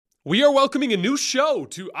We are welcoming a new show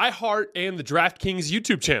to iHeart and the DraftKings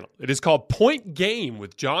YouTube channel. It is called Point Game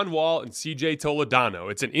with John Wall and CJ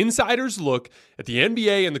Toledano. It's an insider's look at the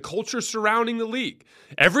NBA and the culture surrounding the league.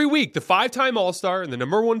 Every week, the five-time All-Star and the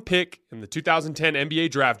number one pick in the 2010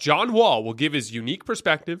 NBA draft, John Wall, will give his unique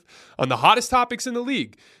perspective on the hottest topics in the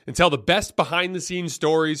league and tell the best behind-the-scenes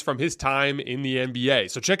stories from his time in the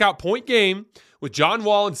NBA. So check out Point Game with John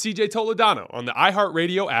Wall and CJ Toledano on the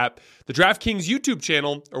iHeartRadio app, the DraftKings YouTube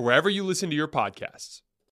channel, or wherever you listen to your podcasts.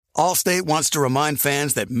 Allstate wants to remind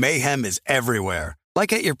fans that mayhem is everywhere,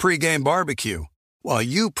 like at your pregame barbecue. While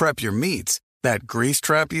you prep your meats, that grease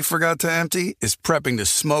trap you forgot to empty is prepping to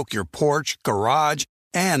smoke your porch, garage,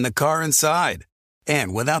 and the car inside.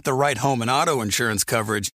 And without the right home and auto insurance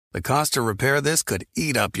coverage, the cost to repair this could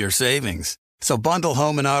eat up your savings. So bundle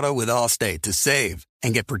home and auto with Allstate to save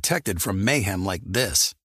and get protected from mayhem like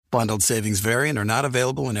this. Bundled savings vary and are not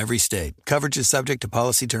available in every state. Coverage is subject to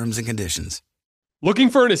policy terms and conditions.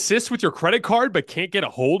 Looking for an assist with your credit card but can't get a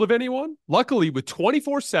hold of anyone? Luckily, with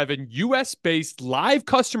 24/7 U.S.-based live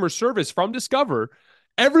customer service from Discover,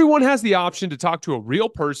 everyone has the option to talk to a real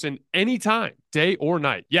person anytime, day or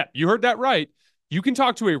night. Yeah, you heard that right. You can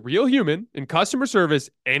talk to a real human in customer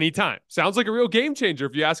service anytime. Sounds like a real game changer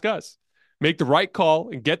if you ask us. Make the right call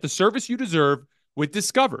and get the service you deserve with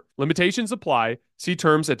Discover. Limitations apply. See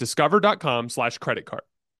terms at discover.com/creditcard.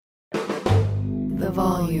 The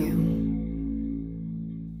Volume.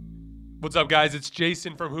 What's up, guys? It's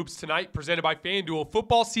Jason from Hoops Tonight, presented by FanDuel.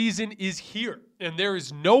 Football season is here, and there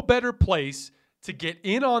is no better place to get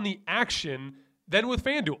in on the action than with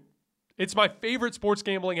FanDuel. It's my favorite sports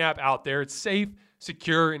gambling app out there. It's safe,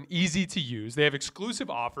 secure, and easy to use. They have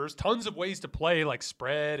exclusive offers, tons of ways to play like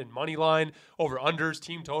spread and money line, over-unders,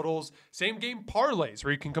 team totals, same-game parlays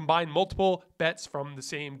where you can combine multiple bets from the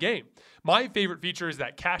same game. My favorite feature is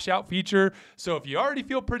that cash-out feature. So if you already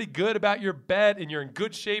feel pretty good about your bet and you're in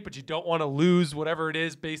good shape but you don't want to lose whatever it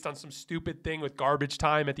is based on some stupid thing with garbage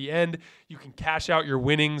time at the end, you can cash out your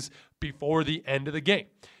winnings before the end of the game.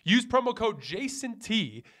 Use promo code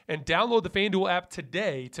JASONT and download the FanDuel app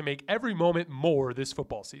today to make every moment more this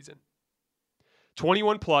football season.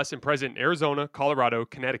 21 plus and present in Arizona, Colorado,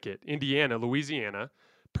 Connecticut, Indiana, Louisiana,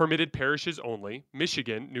 permitted parishes only,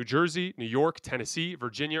 Michigan, New Jersey, New York, Tennessee,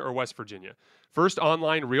 Virginia, or West Virginia. First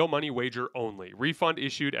online real money wager only. Refund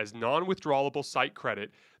issued as non-withdrawable site credit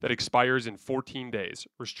that expires in 14 days.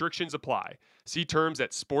 Restrictions apply. See terms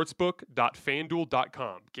at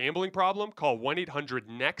sportsbook.fanduel.com. Gambling problem? Call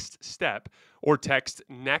 1-800-NEXT-STEP or text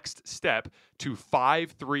NEXT STEP to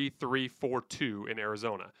 53342 in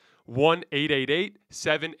Arizona.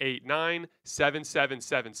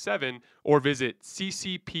 1-888-789-7777 or visit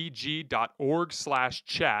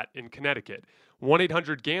ccpg.org/chat in Connecticut.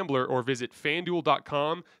 1-800-GAMBLER or visit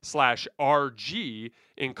fanduel.com/RG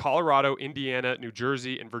in Colorado, Indiana, New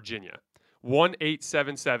Jersey, and Virginia.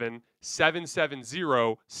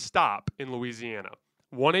 1-877-770-STOP in Louisiana.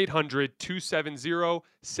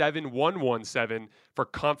 1-800-270-7117 for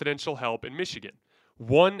confidential help in Michigan.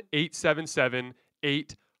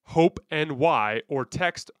 1-877-8-HOPE-NY or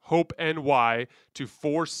text HOPE-NY to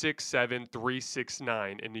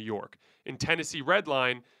 467-369 in New York. In Tennessee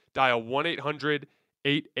Redline, dial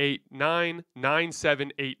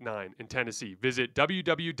 1-800-889-9789 in Tennessee. Visit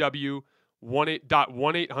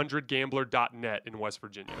www.1800gambler.net in West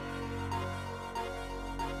Virginia.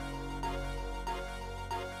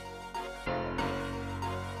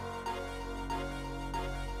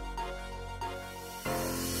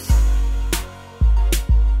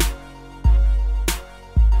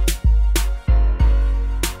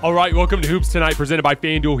 All right, welcome to Hoops Tonight, presented by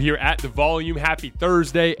FanDuel here at The Volume. Happy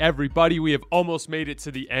Thursday, everybody. We have almost made it to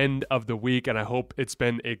the end of the week, and I hope it's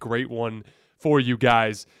been a great one for you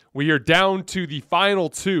guys. We are down to the final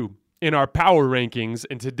two in our power rankings,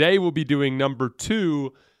 and today we'll be doing number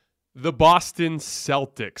 2, the Boston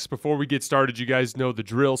Celtics. Before we get started, you guys know the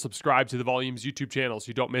drill. Subscribe to The Volume's YouTube channel so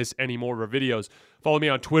you don't miss any more of our videos. Follow me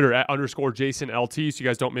on Twitter at _JasonLT so you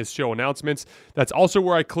guys don't miss show announcements. That's also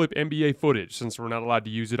where I clip NBA footage since we're not allowed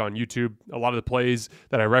to use it on YouTube. A lot of the plays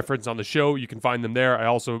that I reference on the show, you can find them there. I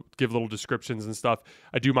also give little descriptions and stuff.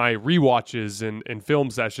 I do my rewatches and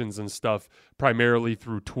film sessions and stuff primarily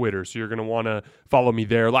through Twitter, so you're going to want to follow me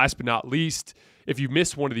there. Last but not least, if you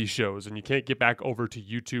miss one of these shows and you can't get back over to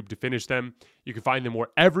YouTube to finish them, you can find them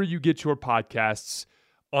wherever you get your podcasts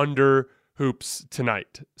under Hoops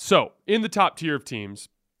Tonight. So, in the top tier of teams,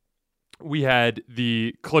 we had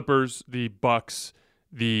the Clippers, the Bucks,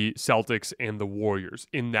 the Celtics, and the Warriors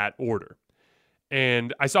in that order.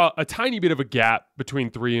 And I saw a tiny bit of a gap between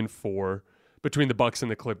 3 and 4 between the Bucks and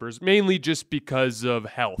the Clippers, mainly just because of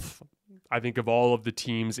health. I think of all of the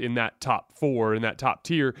teams in that top 4, in that top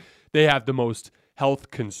tier, they have the most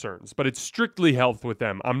health concerns, but it's strictly health with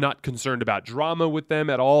them. I'm not concerned about drama with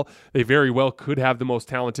them at all. They very well could have the most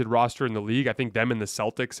talented roster in the league. I think them and the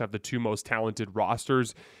Celtics have the 2 most talented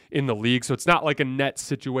rosters in the league. So it's not like a Nets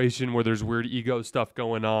situation where there's weird ego stuff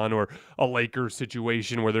going on, or a Lakers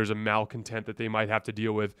situation where there's a malcontent that they might have to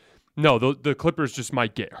deal with. No, the Clippers just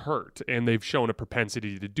might get hurt, and they've shown a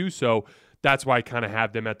propensity to do so. That's why I kind of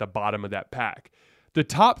have them at the bottom of that pack. The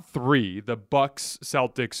top 3, the Bucks,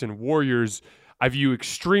 Celtics, and Warriors, I view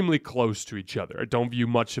extremely close to each other. I don't view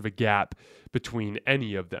much of a gap between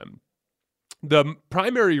any of them. The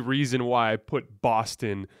primary reason why I put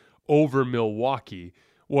Boston over Milwaukee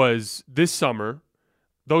was this summer,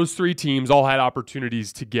 those 3 teams all had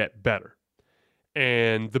opportunities to get better.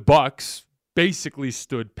 And the Bucks basically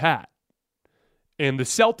stood pat. And the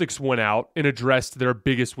Celtics went out and addressed their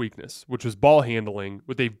biggest weakness, which was ball handling,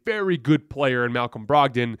 with a very good player in Malcolm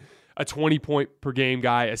Brogdon, a 20-point-per-game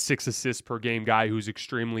guy, a 6-assist-per-game guy who's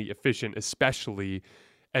extremely efficient, especially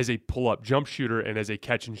as a pull-up jump shooter and as a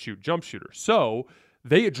catch-and-shoot jump shooter. So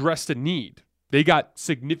they addressed a need. They got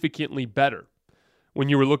significantly better. When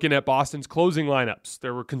you were looking at Boston's closing lineups,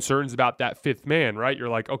 there were concerns about that 5th man, right? You're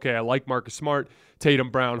like, okay, I like Marcus Smart,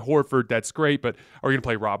 Tatum, Brown, Horford, that's great, but are we going to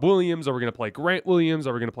play Rob Williams? Are we going to play Grant Williams?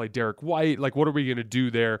 Are we going to play Derek White? Like, what are we going to do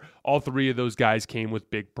there? All 3 of those guys came with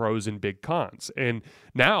big pros and big cons. And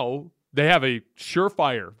now they have a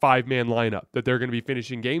surefire 5-man lineup that they're going to be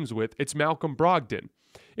finishing games with. It's Malcolm Brogdon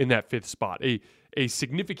in that 5th spot, a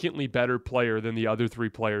significantly better player than the other 3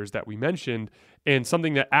 players that we mentioned, and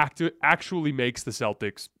something that actually makes the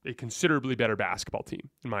Celtics a considerably better basketball team,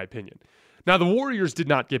 in my opinion. Now, the Warriors did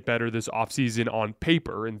not get better this offseason on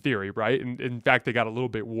paper, in theory, right? And in fact, they got a little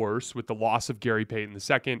bit worse with the loss of Gary Payton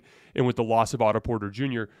II and with the loss of Otto Porter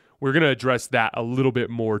Jr. We're going to address that a little bit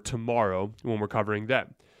more tomorrow when we're covering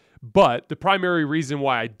them. But the primary reason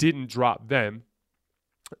why I didn't drop them,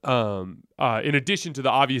 in addition to the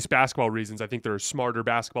obvious basketball reasons, I think they're a smarter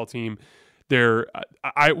basketball team.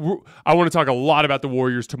 I want to talk a lot about the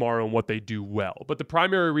Warriors tomorrow and what they do well. But the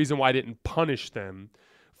primary reason why I didn't punish them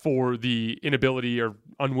for the inability or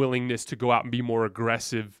unwillingness to go out and be more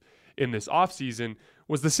aggressive in this offseason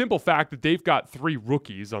was the simple fact that they've got 3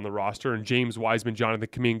 rookies on the roster, and James Wiseman, Jonathan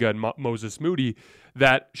Kuminga, and Moses Moody,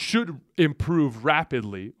 that should improve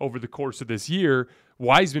rapidly over the course of this year.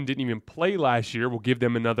 Wiseman didn't even play last year. We'll give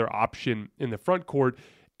them another option in the front court.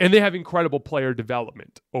 And they have incredible player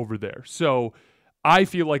development over there. So I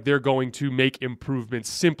feel like they're going to make improvements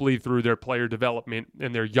simply through their player development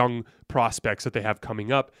and their young prospects that they have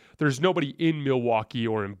coming up. There's nobody in Milwaukee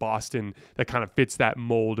or in Boston that kind of fits that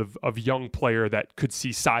mold of young player that could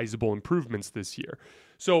see sizable improvements this year.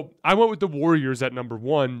 So I went with the Warriors at number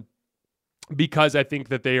 1 because I think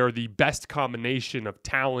that they are the best combination of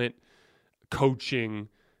talent, coaching,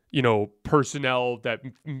 personnel that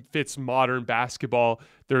fits modern basketball.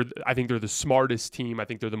 I think they're the smartest team. I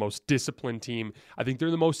think they're the most disciplined team. I think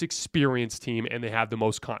they're the most experienced team, and they have the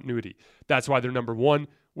most continuity. That's why they're number 1.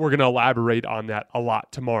 We're going to elaborate on that a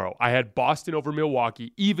lot tomorrow. I had Boston over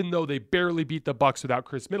Milwaukee, even though they barely beat the Bucks without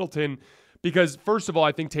Chris Middleton, because first of all,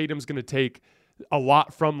 I think Tatum's going to take a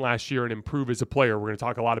lot from last year and improve as a player. We're going to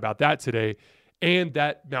talk a lot about that today. And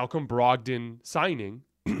that Malcolm Brogdon signing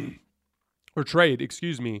or trade,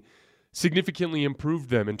 significantly improved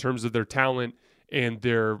them in terms of their talent and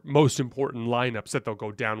their most important lineups that they'll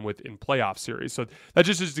go down with in playoff series. So that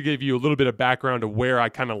just is to give you a little bit of background of where I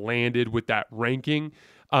kind of landed with that ranking.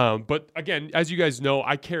 But again, as you guys know,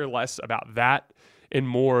 I care less about that and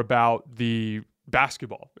more about the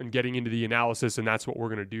basketball and getting into the analysis, and that's what we're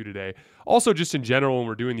going to do today. Also, just in general, when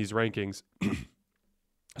we're doing these rankings,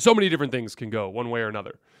 so many different things can go one way or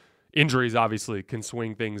another. Injuries obviously can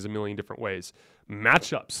swing things a million different ways.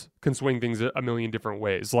 Matchups can swing things a million different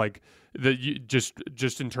ways. Like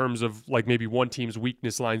just in terms of like maybe one team's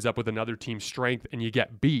weakness lines up with another team's strength and you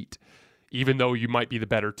get beat, even though you might be the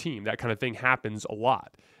better team. That kind of thing happens a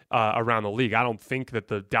lot around the league. I don't think that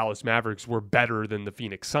the Dallas Mavericks were better than the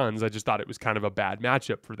Phoenix Suns. I just thought it was kind of a bad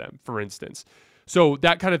matchup for them, for instance. So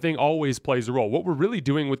that kind of thing always plays a role. What we're really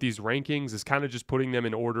doing with these rankings is kind of just putting them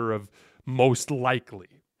in order of most likely.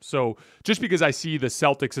 So just because I see the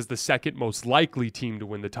Celtics as the second most likely team to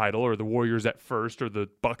win the title, or the Warriors at first, or the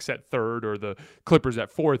Bucks at third, or the Clippers at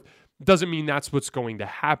fourth, doesn't mean that's what's going to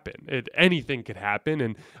happen. Anything could happen,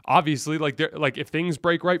 and obviously, like if things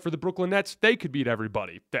break right for the Brooklyn Nets, they could beat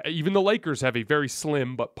everybody. Even the Lakers have a very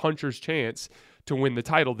slim but puncher's chance to win the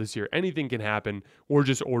title this year. Anything can happen. We're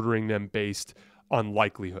just ordering them based on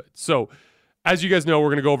likelihood. So As you guys know, we're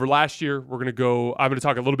going to go over last year. I'm going to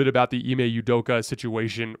talk a little bit about the Ime Udoka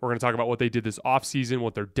situation. We're going to talk about what they did this offseason,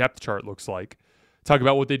 what their depth chart looks like. Talk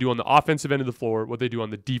about what they do on the offensive end of the floor, what they do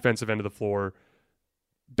on the defensive end of the floor,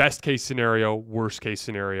 best case scenario, worst case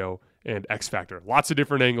scenario, and X factor. Lots of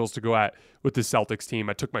different angles to go at with the Celtics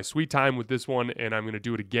team. I took my sweet time with this one, and I'm going to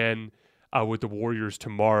do it again with the Warriors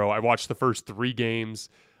tomorrow. I watched the first 3 games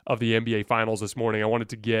of the NBA Finals this morning.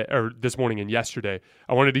 This morning and yesterday.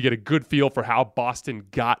 I wanted to get a good feel for how Boston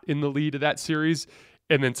got in the lead of that series.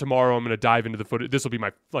 And then tomorrow I'm going to dive into the footage. This will be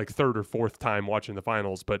my third or fourth time watching the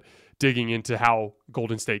finals, but digging into how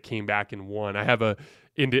Golden State came back and won. I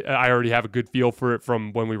already have a good feel for it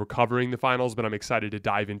from when we were covering the finals, but I'm excited to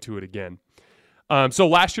dive into it again. So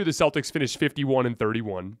last year the Celtics finished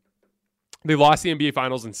 51-31. They lost the NBA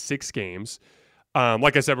Finals in 6 games.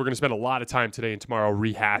 Like I said, we're going to spend a lot of time today and tomorrow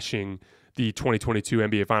rehashing the 2022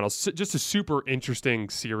 NBA Finals. Just a super interesting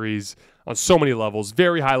series on so many levels.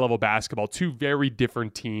 Very high-level basketball. 2 very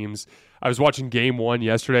different teams. I was watching Game 1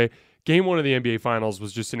 yesterday. Game 1 of the NBA Finals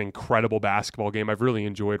was just an incredible basketball game. I've really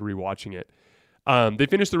enjoyed rewatching it. They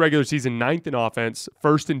finished the regular season 9th in offense,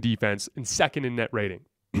 1st in defense, and 2nd in net rating.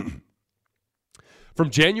 From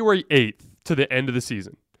January 8th to the end of the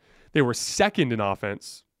season, they were 2nd in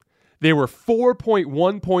offense. They were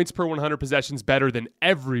 4.1 points per 100 possessions better than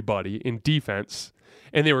everybody in defense,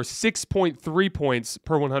 and they were 6.3 points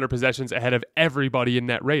per 100 possessions ahead of everybody in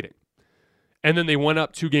net rating. And then they went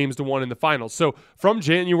up 2-1 in the finals. So from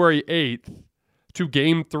January 8th to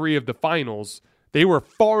Game 3 of the finals, they were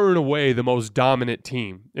far and away the most dominant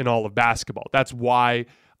team in all of basketball. That's why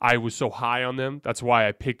I was so high on them. That's why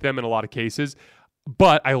I picked them in a lot of cases.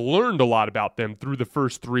 But I learned a lot about them through the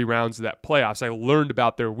first 3 rounds of that playoffs. I learned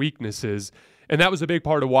about their weaknesses, and that was a big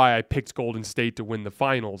part of why I picked Golden State to win the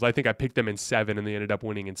finals. I think I picked them in 7, and they ended up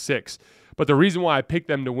winning in 6. But the reason why I picked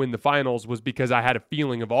them to win the finals was because I had a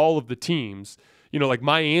feeling of all of the teams, like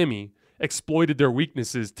Miami, exploited their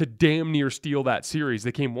weaknesses to damn near steal that series.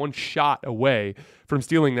 They came 1 shot away from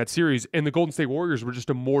stealing that series, and the Golden State Warriors were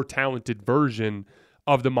just a more talented version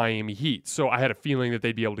of the Miami Heat. So I had a feeling that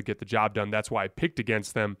they'd be able to get the job done. That's why I picked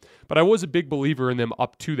against them. But I was a big believer in them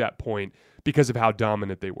up to that point because of how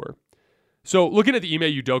dominant they were. So looking at the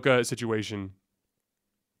Ime Udoka situation,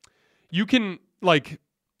 you can,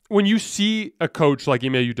 when you see a coach like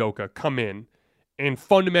Ime Udoka come in and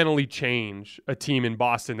fundamentally change a team in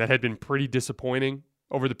Boston that had been pretty disappointing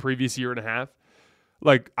over the previous year and a half,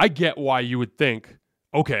 I get why you would think,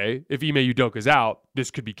 okay, if Ime Udoka's out, this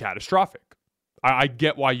could be catastrophic. I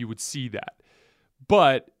get why you would see that.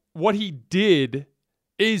 But what he did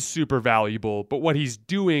is super valuable, but what he's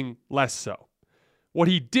doing, less so. What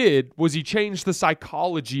he did was he changed the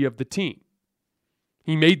psychology of the team.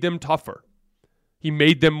 He made them tougher. He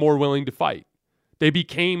made them more willing to fight. They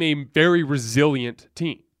became a very resilient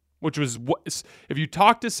team, which was what, if you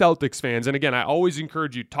talk to Celtics fans, and again, I always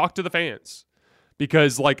encourage you, talk to the fans,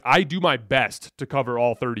 because I do my best to cover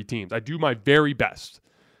all 30 teams. I do my very best.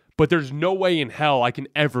 But there's no way in hell I can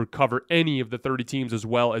ever cover any of the 30 teams as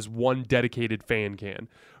well as one dedicated fan can,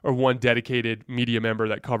 or one dedicated media member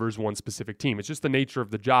that covers one specific team. It's just the nature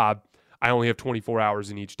of the job. I only have 24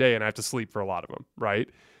 hours in each day, and I have to sleep for a lot of them, right?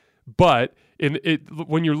 But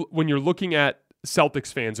when you're looking at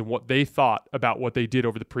Celtics fans and what they thought about what they did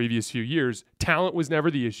over the previous few years, talent was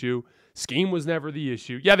never the issue. Scheme was never the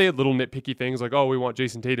issue. Yeah, they had little nitpicky things like, oh, we want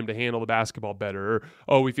Jason Tatum to handle the basketball better, or,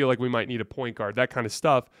 oh, we feel like we might need a point guard, that kind of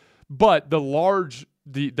stuff. But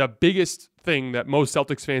the biggest thing that most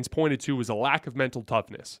Celtics fans pointed to was a lack of mental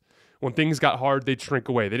toughness. When things got hard, they'd shrink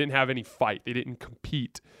away. They didn't have any fight. They didn't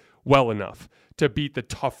compete well enough to beat the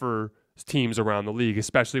tougher teams around the league,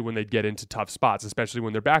 especially when they'd get into tough spots, especially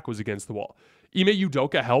when their back was against the wall. Ime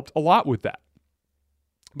Udoka helped a lot with that.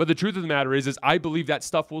 But the truth of the matter is I believe that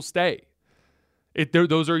stuff will stay.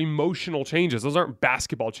 Those are emotional changes. Those aren't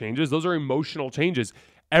basketball changes. Those are emotional changes.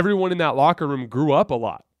 Everyone in that locker room grew up a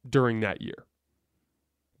lot during that year.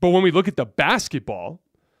 But when we look at the basketball,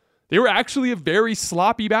 they were actually a very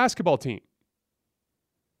sloppy basketball team.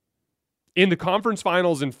 In the conference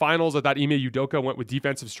finals and finals, I thought Ime Udoka went with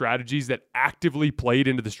defensive strategies that actively played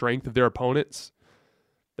into the strength of their opponents.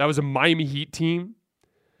 That was a Miami Heat team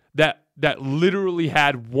that literally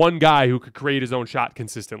had one guy who could create his own shot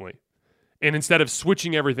consistently. And instead of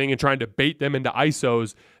switching everything and trying to bait them into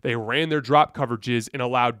ISOs, they ran their drop coverages and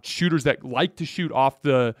allowed shooters that like to shoot off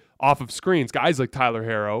of screens, guys like Tyler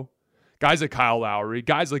Herro, guys like Kyle Lowry,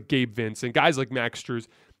 guys like Gabe Vincent, guys like Max Strus.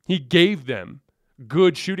 He gave them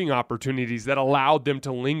good shooting opportunities that allowed them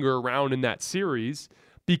to linger around in that series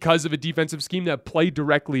because of a defensive scheme that played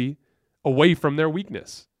directly away from their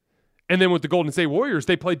weakness. And then with the Golden State Warriors,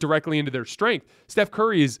 they played directly into their strength. Steph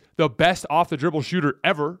Curry is the best off-the-dribble shooter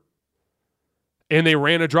ever. And they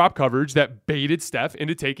ran a drop coverage that baited Steph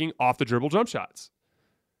into taking off-the-dribble jump shots.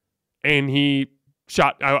 And he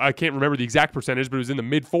shot, I can't remember the exact percentage, but it was in the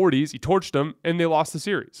mid-40s. He torched them, and they lost the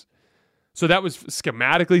series. So that was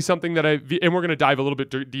schematically something that and we're going to dive a little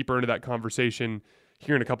bit deeper into that conversation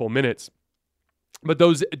here in a couple of minutes. But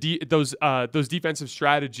those defensive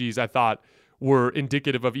strategies, I thought, were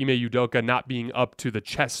indicative of Ime Udoka not being up to the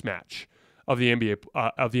chess match of the NBA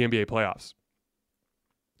playoffs.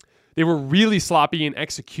 They were really sloppy in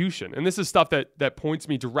execution, and this is stuff that points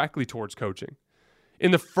me directly towards coaching.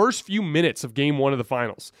 In the first few minutes of Game 1 of the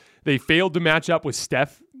Finals, they failed to match up with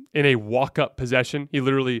Steph in a walk-up possession. He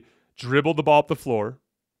literally dribbled the ball up the floor,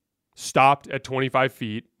 stopped at 25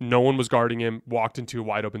 feet, no one was guarding him, walked into a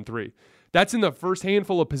wide-open three. That's in the first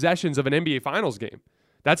handful of possessions of an NBA Finals game.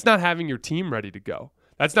 That's not having your team ready to go.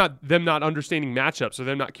 That's not them not understanding matchups or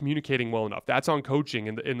them not communicating well enough. That's on coaching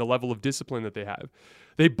and in the level of discipline that they have.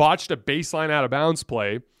 They botched a baseline out-of-bounds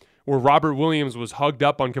play where Robert Williams was hugged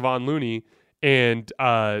up on Kevon Looney, and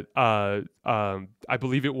I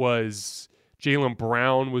believe it was Jaylen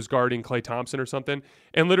Brown was guarding Klay Thompson or something.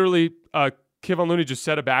 And literally, Kevon Looney just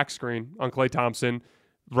set a back screen on Klay Thompson.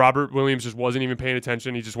 Robert Williams just wasn't even paying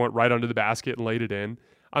attention. He just went right under the basket and laid it in.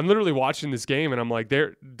 I'm literally watching this game, and I'm like,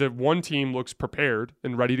 the one team looks prepared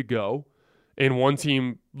and ready to go, and one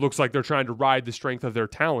team looks like they're trying to ride the strength of their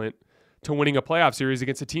talent to winning a playoff series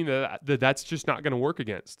against a team that's just not going to work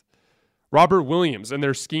against. Robert Williams and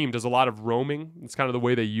their scheme does a lot of roaming. It's kind of the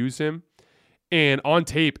way they use him. And on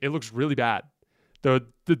tape, it looks really bad.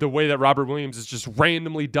 The way that Robert Williams is just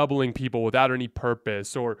randomly doubling people without any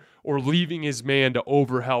purpose or leaving his man to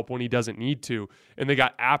overhelp when he doesn't need to. And they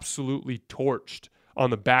got absolutely torched on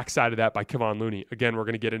the backside of that by Kevon Looney. Again, we're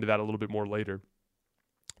going to get into that a little bit more later.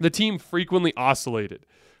 The team frequently oscillated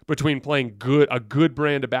between playing a good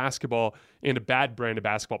brand of basketball and a bad brand of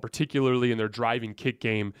basketball, particularly in their driving kick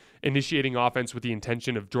game, initiating offense with the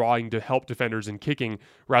intention of drawing to help defenders in kicking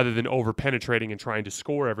rather than over-penetrating and trying to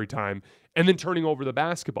score every time, and then turning over the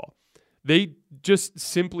basketball. They just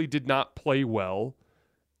simply did not play well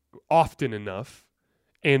often enough,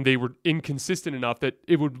 and they were inconsistent enough that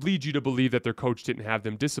it would lead you to believe that their coach didn't have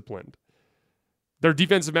them disciplined. Their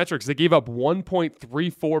defensive metrics, they gave up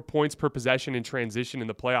 1.34 points per possession in transition in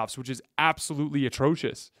the playoffs, which is absolutely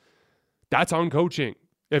atrocious. That's on coaching.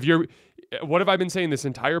 What have I been saying this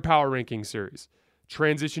entire power ranking series?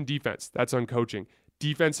 Transition defense, that's on coaching.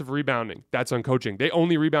 Defensive rebounding, that's on coaching. They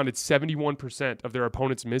only rebounded 71% of their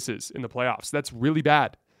opponent's misses in the playoffs. That's really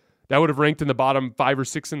bad. That would have ranked in the bottom 5 or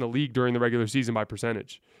 6 in the league during the regular season by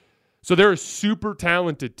percentage. So they're a super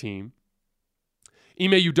talented team.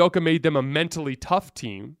 Ime Udoka made them a mentally tough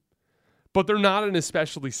team, but they're not an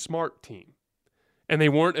especially smart team. And they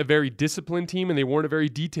weren't a very disciplined team, and they weren't a very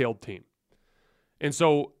detailed team. And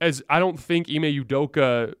so I don't think Ime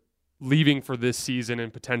Udoka leaving for this season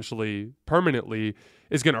and potentially permanently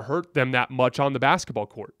is going to hurt them that much on the basketball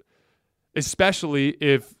court, especially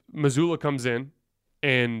if Mazzulla comes in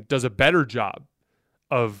and does a better job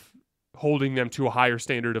of holding them to a higher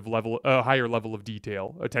standard of higher level of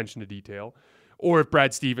detail, attention to detail, or if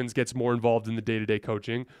Brad Stevens gets more involved in the day-to-day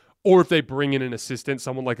coaching, or if they bring in an assistant,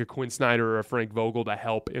 someone like a Quinn Snyder or a Frank Vogel to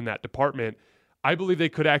help in that department. I believe they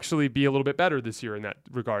could actually be a little bit better this year in that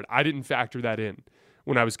regard. I didn't factor that in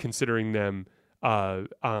when I was considering them in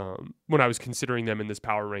this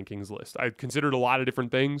power rankings list. I considered a lot of different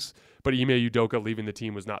things, but Ime Udoka leaving the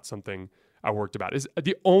team was not something I worked about.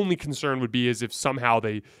 The only concern would be is if somehow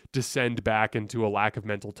they descend back into a lack of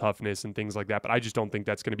mental toughness and things like that, but I just don't think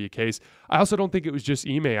that's going to be a case. I also don't think it was just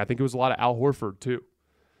Ime. I think it was a lot of Al Horford too.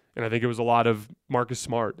 And I think it was a lot of Marcus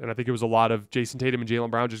Smart. And I think it was a lot of Jason Tatum and Jaylen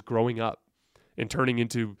Brown just growing up and turning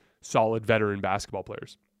into solid veteran basketball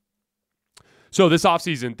players. So this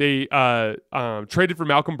offseason, they traded for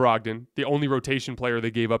Malcolm Brogdon. The only rotation player they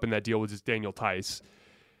gave up in that deal was Daniel Tice.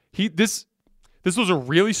 This was a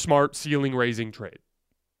really smart ceiling-raising trade.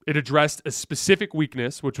 It addressed a specific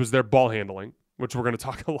weakness, which was their ball handling, which we're going to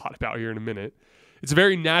talk a lot about here in a minute. It's a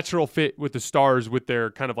very natural fit with the Stars with their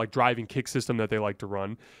kind of like driving kick system that they like to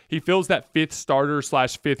run. He fills that fifth starter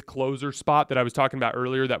 / fifth closer spot that I was talking about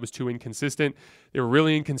earlier that was too inconsistent. They were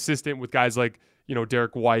really inconsistent with guys like,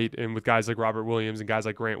 Derek White and with guys like Robert Williams and guys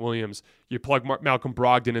like Grant Williams. You plug Malcolm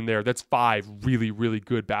Brogdon in there, that's 5 really, really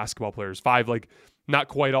good basketball players. 5 like not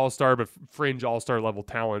quite all-star, but fringe all-star level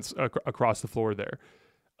talents across the floor there.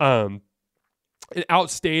 An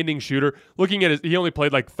outstanding shooter. Looking at he only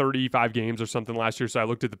played like 35 games or something last year, so I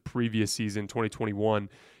looked at the previous season, 2021.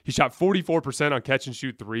 He shot 44% on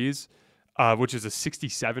catch-and-shoot threes. which is a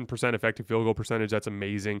 67% effective field goal percentage. That's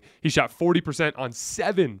amazing. He shot 40% on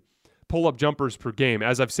 7 pull-up jumpers per game.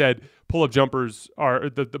 As I've said, pull-up jumpers are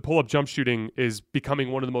the pull-up jump shooting is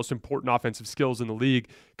becoming one of the most important offensive skills in the league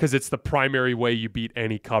because it's the primary way you beat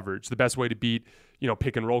any coverage. The best way to beat,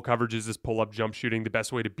 pick and roll coverages is pull-up jump shooting. The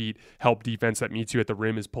best way to beat help defense that meets you at the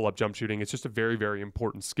rim is pull-up jump shooting. It's just a very, very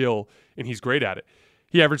important skill, and he's great at it.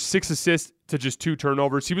 He averaged 6 assists to just 2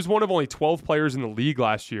 turnovers. He was one of only 12 players in the league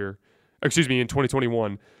in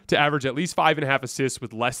 2021, to average at least 5.5 assists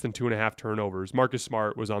with less than 2.5 turnovers. Marcus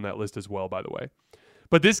Smart was on that list as well, by the way.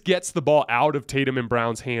 But this gets the ball out of Tatum and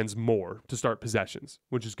Brown's hands more to start possessions,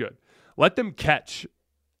 which is good. Let them catch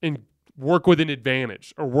and work with an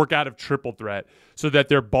advantage or work out of triple threat so that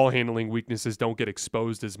their ball handling weaknesses don't get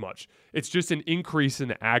exposed as much. It's just an increase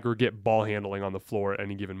in aggregate ball handling on the floor at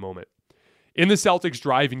any given moment. In the Celtics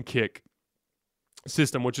drive and kick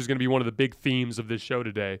system, which is going to be one of the big themes of this show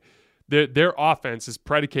today, their offense is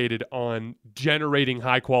predicated on generating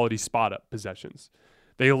high-quality spot-up possessions.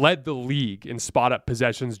 They led the league in spot-up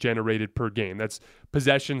possessions generated per game. That's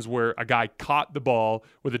possessions where a guy caught the ball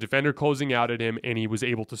with a defender closing out at him and he was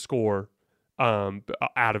able to score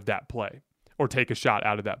out of that play or take a shot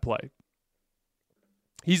out of that play.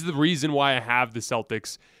 He's the reason why I have the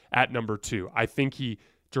Celtics at number 2. I think he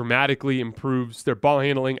dramatically improves their ball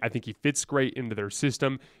handling. I think he fits great into their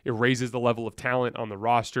system. It raises the level of talent on the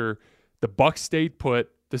roster. The Bucks stayed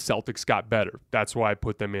put. The Celtics got better. That's why I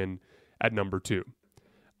put them in at number 2.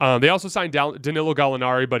 They also signed Danilo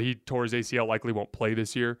Gallinari, but he tore his ACL, likely won't play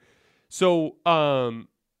this year. So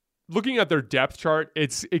looking at their depth chart,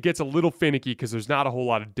 it gets a little finicky because there's not a whole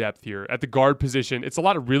lot of depth here. At the guard position, it's a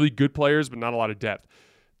lot of really good players, but not a lot of depth.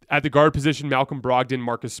 At the guard position, Malcolm Brogdon,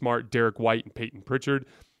 Marcus Smart, Derek White, and Peyton Pritchard.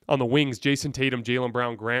 On the wings, Jason Tatum, Jaylen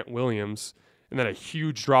Brown, Grant Williams, and then a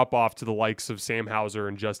huge drop-off to the likes of Sam Hauser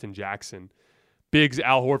and Justin Jackson. Bigs,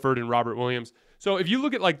 Al Horford, and Robert Williams. So if you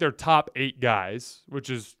look at their top 8 guys, which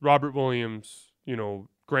is Robert Williams,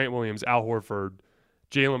 Grant Williams, Al Horford,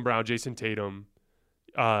 Jaylen Brown, Jason Tatum,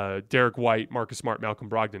 Derek White, Marcus Smart, Malcolm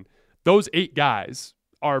Brogdon, those 8 guys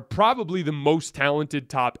are probably the most talented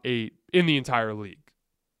top 8 in the entire league,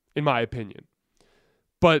 in my opinion.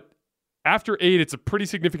 But after 8, it's a pretty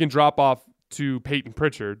significant drop-off to Peyton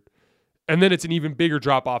Pritchard, and then it's an even bigger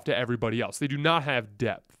drop-off to everybody else. They do not have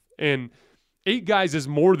depth. And 8 guys is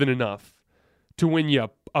more than enough to win you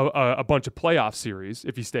a bunch of playoff series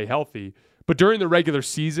if you stay healthy. But during the regular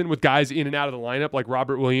season, with guys in and out of the lineup, like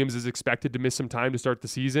Robert Williams is expected to miss some time to start the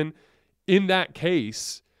season, in that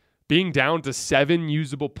case, being down to 7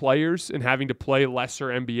 usable players and having to play lesser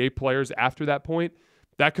NBA players after that point,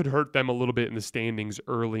 that could hurt them a little bit in the standings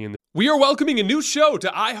early in the. We are welcoming a new show to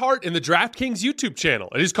iHeart and the DraftKings YouTube channel.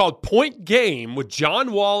 It is called Point Game with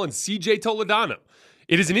John Wall and CJ Toledano.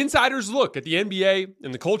 It is an insider's look at the NBA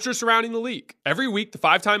and the culture surrounding the league. Every week, the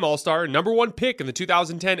 5-time All-Star and number 1 pick in the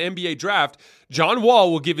 2010 NBA Draft, John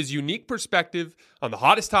Wall will give his unique perspective on the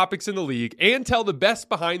hottest topics in the league and tell the best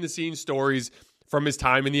behind-the-scenes stories from his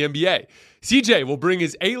time in the NBA. CJ will bring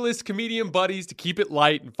his A-list comedian buddies to keep it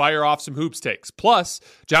light and fire off some hoops takes. Plus,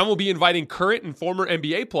 John will be inviting current and former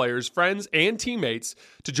NBA players, friends, and teammates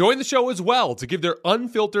to join the show as well to give their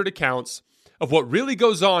unfiltered accounts of what really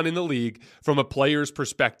goes on in the league from a player's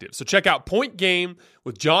perspective. So check out Point Game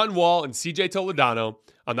with John Wall and CJ Toledano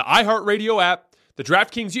on the iHeartRadio app, the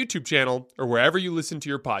DraftKings YouTube channel, or wherever you listen to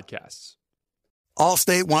your podcasts.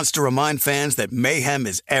 Allstate wants to remind fans that mayhem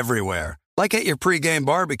is everywhere, like at your pregame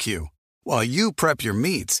barbecue. While you prep your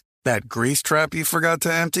meats, that grease trap you forgot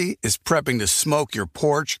to empty is prepping to smoke your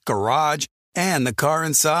porch, garage, and the car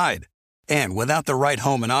inside. And without the right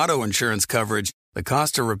home and auto insurance coverage, the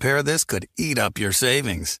cost to repair this could eat up your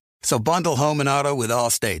savings. So bundle home and auto with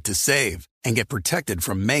Allstate to save and get protected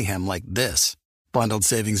from mayhem like this. Bundled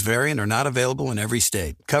savings vary and are not available in every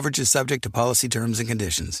state. Coverage is subject to policy terms and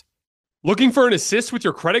conditions. Looking for an assist with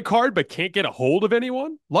your credit card but can't get a hold of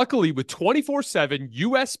anyone? Luckily, with 24/7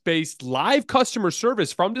 U.S.-based live customer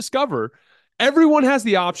service from Discover, everyone has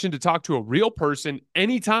the option to talk to a real person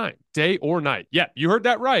anytime, day or night. Yeah, you heard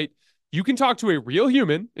that right. You can talk to a real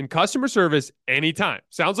human in customer service anytime.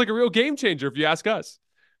 Sounds like a real game changer if you ask us.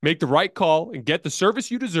 Make the right call and get the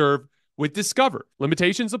service you deserve with Discover.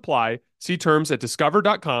 Limitations apply. See terms at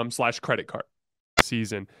discover.com/creditcard.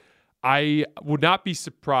 Season. I would not be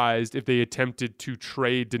surprised if they attempted to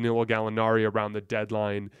trade Danilo Gallinari around the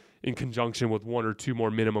deadline in conjunction with 1 or 2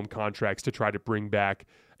 more minimum contracts to try to bring back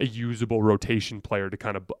a usable rotation player to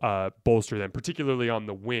kind of bolster them, particularly on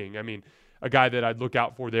the wing. I mean, a guy that I'd look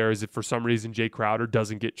out for there is if for some reason Jay Crowder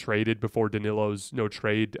doesn't get traded before Danilo's no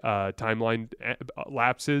trade timeline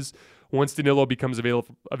lapses, Once Danilo becomes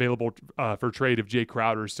available for trade, if Jay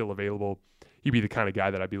Crowder is still available, he'd be the kind of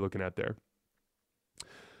guy that I'd be looking at there.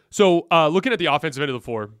 So looking at the offensive end of the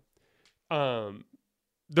floor,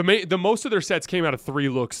 the most of their sets came out of 3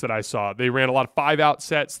 looks that I saw. They ran a lot of 5-out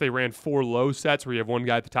sets. They ran 4 low sets where you have one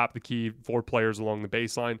guy at the top of the key, 4 players along the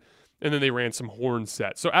baseline. And then they ran some horn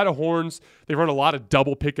sets. So out of horns, they run a lot of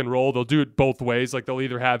double pick and roll. They'll do it both ways. Like they'll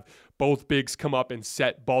either have both bigs come up and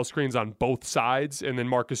set ball screens on both sides, and then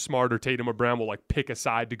Marcus Smart or Tatum or Brown will like pick a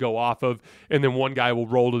side to go off of, and then one guy will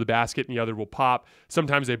roll to the basket and the other will pop.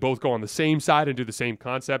 Sometimes they both go on the same side and do the same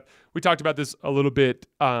concept. We talked about this a little bit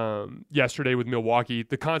yesterday with Milwaukee.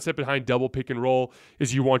 The concept behind double pick and roll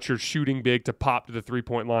is you want your shooting big to pop to the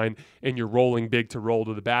three-point line and your rolling big to roll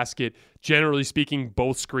to the basket. Generally speaking,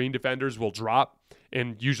 both screen defenders will drop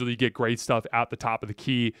and usually get great stuff out the top of the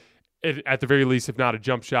key. At the very least, if not a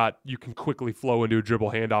jump shot, you can quickly flow into a dribble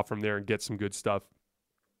handoff from there and get some good stuff.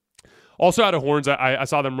 Also out of horns, I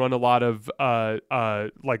saw them run a lot of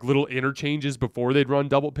like little interchanges before they'd run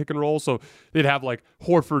double pick and roll. So they'd have like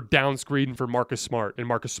Horford down screen for Marcus Smart, and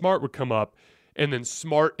Marcus Smart would come up, and then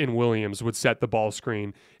Smart and Williams would set the ball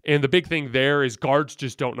screen. And the big thing there is guards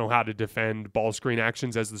just don't know how to defend ball screen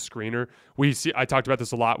actions as the screener. I talked about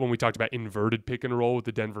this a lot when we talked about inverted pick and roll with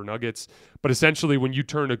the Denver Nuggets. But essentially, when you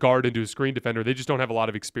turn a guard into a screen defender, they just don't have a lot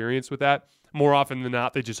of experience with that. More often than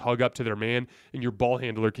not, they just hug up to their man, and your ball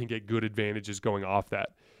handler can get good advantages going off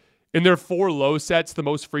that. In their 4 low sets, the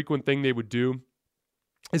most frequent thing they would do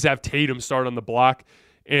is have Tatum start on the block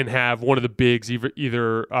and have one of the bigs,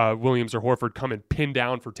 either Williams or Horford, come and pin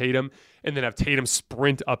down for Tatum, and then have Tatum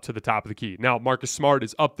sprint up to the top of the key. Now, Marcus Smart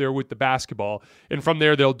is up there with the basketball, and from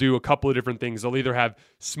there they'll do a couple of different things. They'll either have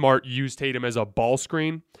Smart use Tatum as a ball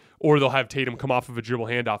screen, or they'll have Tatum come off of a dribble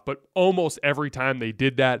handoff. But almost every time they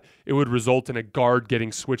did that, it would result in a guard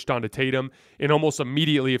getting switched onto Tatum. And almost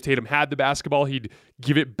immediately, if Tatum had the basketball, he'd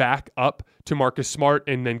give it back up to Marcus Smart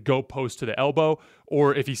and then go post to the elbow.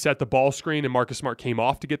 Or if he set the ball screen and Marcus Smart came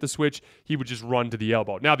off to get the switch, he would just run to the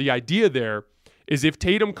elbow. Now, the idea there is if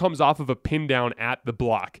Tatum comes off of a pin down at the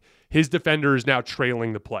block, his defender is now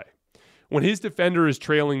trailing the play. When his defender is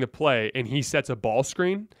trailing the play and he sets a ball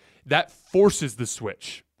screen, that forces the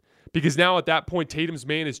switch. Because now at that point, Tatum's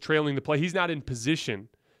man is trailing the play. He's not in position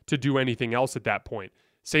to do anything else at that point.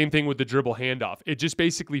 Same thing with the dribble handoff. It just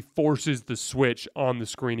basically forces the switch on the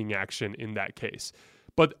screening action in that case.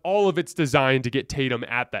 But all of it's designed to get Tatum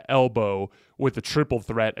at the elbow with a triple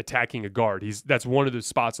threat attacking a guard. That's one of the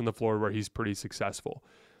spots on the floor where he's pretty successful.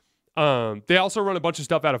 They also run a bunch of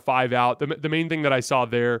stuff out of 5-out. The main thing that I saw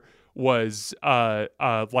there was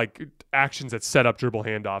like actions that set up dribble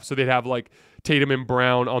handoff. So they'd have like Tatum and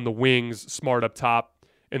Brown on the wings, Smart up top,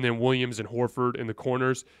 and then Williams and Horford in the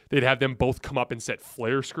corners. They'd have them both come up and set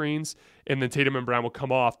flare screens, and then Tatum and Brown will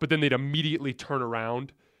come off, but then they'd immediately turn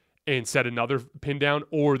around and set another pin down,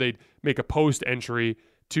 or they'd make a post entry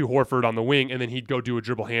to Horford on the wing, and then he'd go do a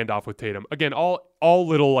dribble handoff with Tatum. Again, all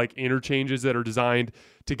little like interchanges that are designed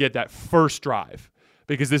to get that first drive,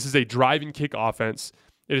 because this is a drive and kick offense.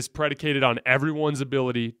 It is predicated on everyone's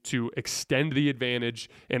ability to extend the advantage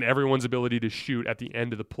and everyone's ability to shoot at the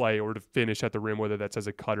end of the play or to finish at the rim, whether that's as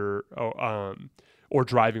a cutter or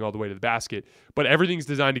driving all the way to the basket. But everything's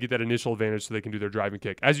designed to get that initial advantage so they can do their driving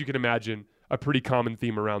kick. As you can imagine, a pretty common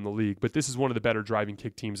theme around the league. But this is one of the better driving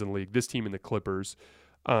kick teams in the league. This team and the Clippers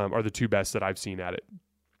are the 2 best that I've seen at it.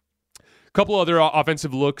 A couple other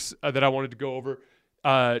offensive looks that I wanted to go over.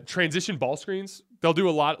 Transition ball screens. They'll do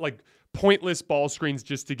a lot like pointless ball screens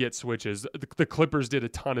just to get switches. The Clippers did a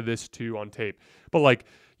ton of this too on tape. But like,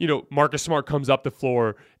 Marcus Smart comes up the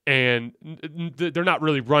floor and they're not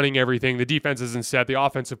really running everything. The defense isn't set. The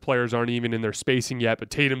offensive players aren't even in their spacing yet, but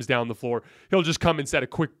Tatum's down the floor. He'll just come and set a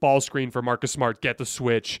quick ball screen for Marcus Smart, get the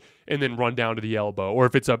switch, and then run down to the elbow. Or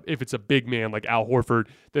if it's a big man like Al Horford,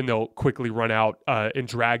 then they'll quickly run out and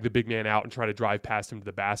drag the big man out and try to drive past him to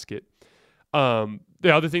the basket. The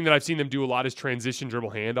other thing that I've seen them do a lot is transition dribble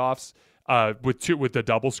handoffs with the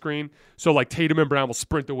double screen. So like Tatum and Brown will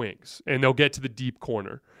sprint the wings and they'll get to the deep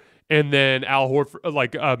corner. And then Al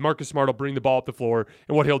Horford, Marcus Smart will bring the ball up the floor.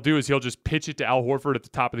 And what he'll do is he'll just pitch it to Al Horford at the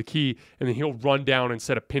top of the key. And then he'll run down and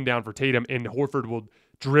set a pin down for Tatum. And Horford will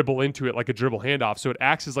dribble into it like a dribble handoff. So it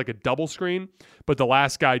acts as like a double screen, but the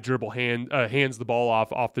last guy hands the ball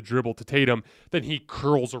off the dribble to Tatum. Then he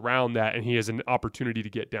curls around that and he has an opportunity to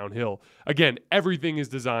get downhill. Again, everything is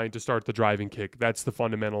designed to start the driving kick. That's the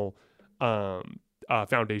fundamental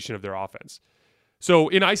foundation of their offense. So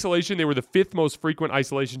in isolation, they were the 5th most frequent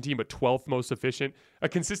isolation team, but 12th most efficient. A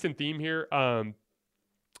consistent theme here.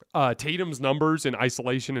 Tatum's numbers in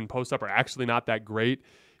isolation and post-up are actually not that great.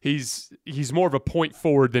 he's more of a point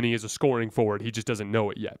forward than he is a scoring forward. He just doesn't know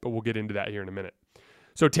it yet, but we'll get into that here in a minute.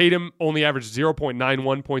 So Tatum only averaged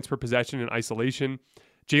 0.91 points per possession in isolation.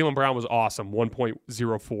 Jaylen Brown was awesome,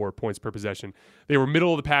 1.04 points per possession. They were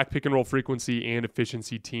middle of the pack pick and roll frequency and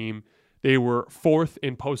efficiency team. They were fourth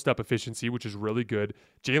in post-up efficiency, which is really good.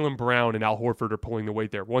 Jaylen Brown and Al Horford are pulling the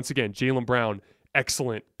weight there. Once again, Jaylen Brown,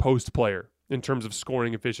 excellent post player in terms of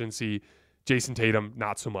scoring efficiency. Jason Tatum,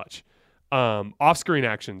 not so much. Off-screen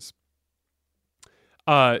actions.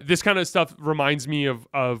 This kind of stuff reminds me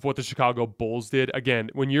of what the Chicago Bulls did.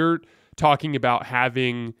 Again, when you're talking about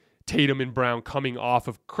having Tatum and Brown coming off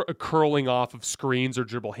of curling off of screens or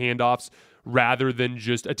dribble handoffs rather than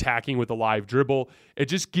just attacking with a live dribble, it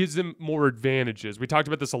just gives them more advantages. We talked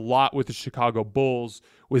about this a lot with the Chicago Bulls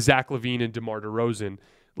with Zach LaVine and DeMar DeRozan.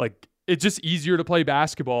 Like, it's just easier to play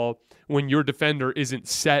basketball when your defender isn't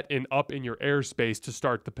set and up in your airspace to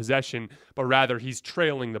start the possession, but rather he's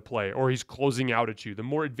trailing the play or he's closing out at you. The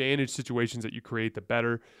more advantage situations that you create, the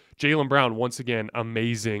better. Jaylen Brown, once again,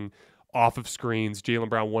 amazing off of screens. Jaylen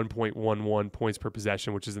Brown, 1.11 points per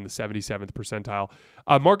possession, which is in the 77th percentile.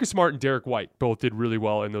 Marcus Smart and Derek White both did really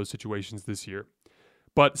well in those situations this year.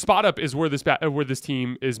 But spot up is where this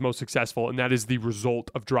team is most successful, and that is the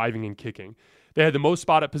result of driving and kicking. They had the most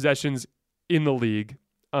spot up possessions in the league.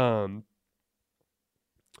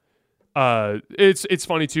 It's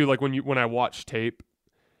funny too, like when I watch tape,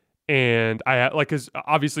 and because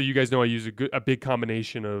obviously you guys know I use a big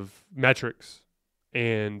combination of metrics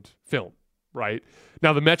and film, right?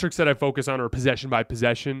 Now the metrics that I focus on are possession by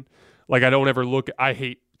possession. Like I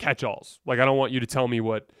hate catch-alls. Like I don't want you to tell me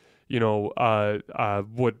what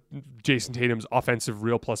Jason Tatum's offensive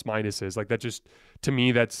real plus minus is. Like that just, to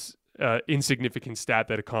me, that's insignificant stat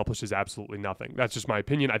that accomplishes absolutely nothing. That's just my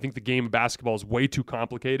opinion. I think the game of basketball is way too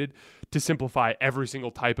complicated to simplify every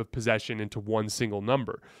single type of possession into one single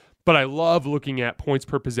number. But I love looking at points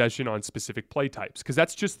per possession on specific play types because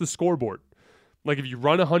that's just the scoreboard. Like if you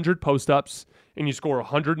run 100 post-ups and you score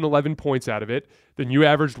 111 points out of it, then you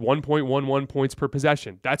averaged 1.11 points per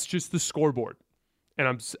possession. That's just the scoreboard.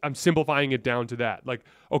 And I'm simplifying it down to that. Like,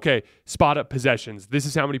 okay, spot up possessions. This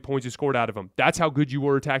is how many points you scored out of them. That's how good you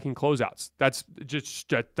were attacking closeouts. That's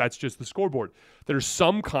just the scoreboard. There's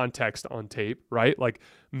some context on tape, right? Like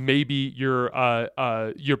maybe you're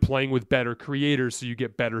playing with better creators, so you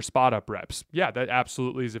get better spot up reps. Yeah, that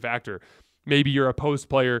absolutely is a factor. Maybe you're a post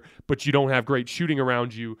player, but you don't have great shooting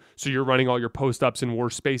around you, so you're running all your post-ups in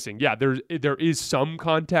worse spacing. Yeah, there is some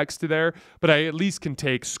context to there, but I at least can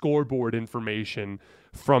take scoreboard information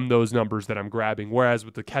from those numbers that I'm grabbing, whereas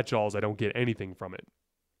with the catch-alls, I don't get anything from it.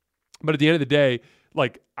 But at the end of the day,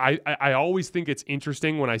 like I always think it's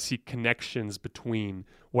interesting when I see connections between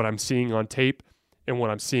what I'm seeing on tape and what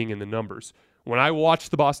I'm seeing in the numbers. When I watch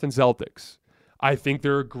the Boston Celtics, I think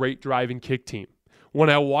they're a great drive and kick team. When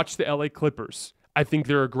I watch the LA Clippers, I think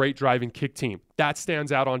they're a great drive and kick team. That stands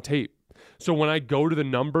out on tape. So when I go to the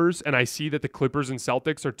numbers and I see that the Clippers and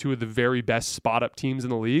Celtics are two of the very best spot-up teams in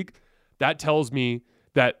the league, that tells me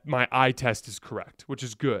that my eye test is correct, which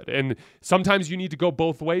is good. And sometimes you need to go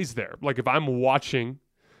both ways there. Like if I'm watching,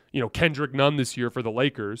 Kendrick Nunn this year for the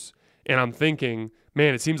Lakers, and I'm thinking,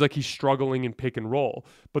 man, it seems like he's struggling in pick and roll.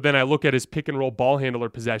 But then I look at his pick and roll ball handler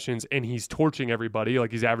possessions and he's torching everybody,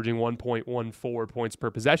 like he's averaging 1.14 points per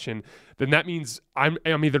possession. Then that means I'm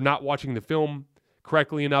either not watching the film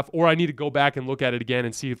correctly enough, or I need to go back and look at it again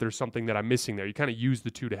and see if there's something that I'm missing there. You kind of use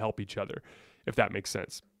the two to help each other, if that makes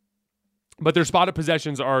sense. But their spotted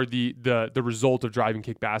possessions are the result of drive and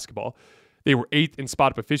kick basketball. They were 8th in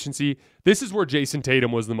spot-up efficiency. This is where Jason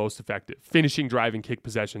Tatum was the most effective, finishing drive and kick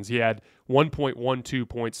possessions. He had 1.12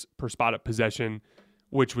 points per spot-up possession,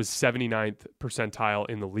 which was 79th percentile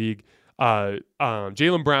in the league.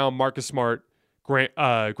 Jaylen Brown, Marcus Smart,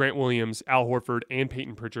 Grant Williams, Al Horford, and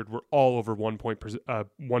Peyton Pritchard were all over 1 point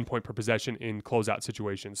per possession in closeout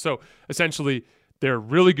situations. So essentially, they're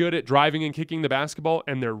really good at driving and kicking the basketball,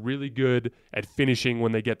 and they're really good at finishing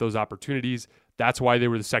when they get those opportunities. That's why they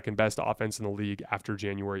were the second best offense in the league after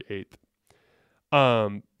January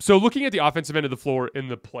 8th. So looking at the offensive end of the floor in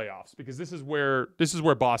the playoffs, because this is where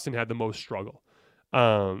Boston had the most struggle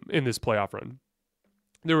in this playoff run.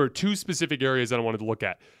 There were two specific areas that I wanted to look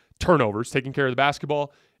at: turnovers, taking care of the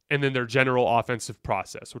basketball, and then their general offensive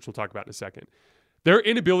process, which we'll talk about in a second. Their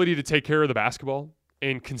inability to take care of the basketball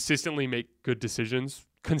and consistently make good decisions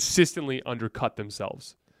consistently undercut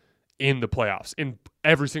themselves in the playoffs, in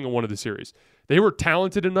every single one of the series. They were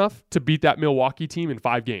talented enough to beat that Milwaukee team in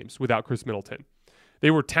 5 games without Chris Middleton. They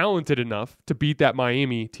were talented enough to beat that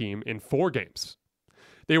Miami team in 4 games.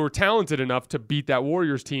 They were talented enough to beat that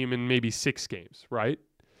Warriors team in maybe 6 games, right?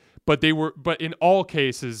 But in all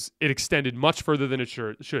cases, it extended much further than it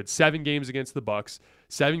should. 7 games against the Bucks,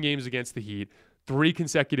 7 games against the Heat, 3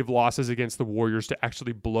 consecutive losses against the Warriors to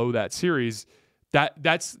actually blow that series.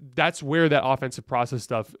 That's where that offensive process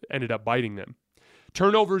stuff ended up biting them.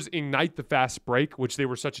 Turnovers ignite the fast break, which they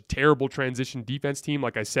were such a terrible transition defense team.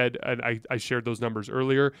 Like I said, and I shared those numbers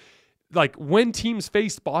earlier. Like when teams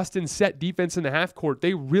faced Boston's set defense in the half court,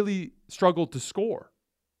 they really struggled to score.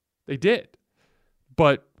 They did.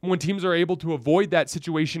 But when teams are able to avoid that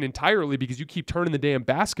situation entirely because you keep turning the damn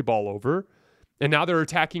basketball over, and now they're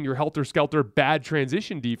attacking your helter-skelter bad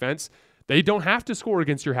transition defense, they don't have to score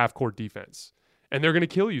against your half-court defense. And they're going to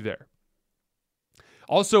kill you there.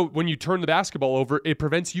 Also, when you turn the basketball over, it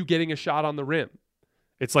prevents you getting a shot on the rim.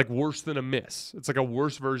 It's like worse than a miss. It's like a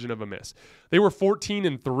worse version of a miss. They were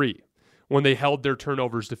 14-3 when they held their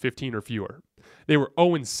turnovers to 15 or fewer. They were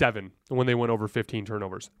 0-7 when they went over 15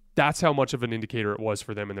 turnovers. That's how much of an indicator it was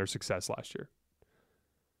for them in their success last year.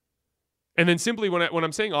 And then simply when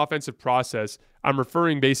I'm saying offensive process, I'm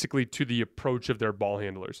referring basically to the approach of their ball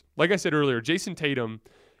handlers. Like I said earlier, Jason Tatum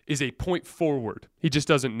is a point forward. He just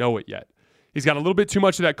doesn't know it yet. He's got a little bit too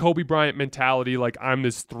much of that Kobe Bryant mentality, like I'm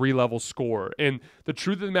this 3-level scorer. And the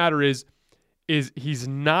truth of the matter is he's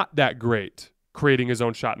not that great creating his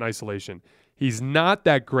own shot in isolation. He's not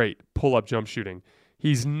that great pull-up jump shooting.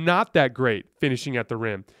 He's not that great finishing at the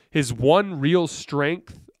rim. His one real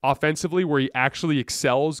strength offensively where he actually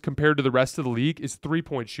excels compared to the rest of the league is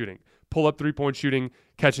three-point shooting. Pull-up three-point shooting,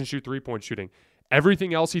 catch and shoot three-point shooting.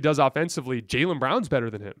 Everything else he does offensively, Jaylen Brown's better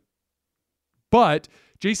than him. But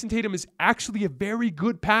Jason Tatum is actually a very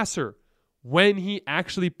good passer when he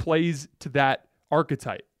actually plays to that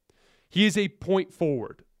archetype. He is a point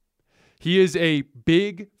forward. He is a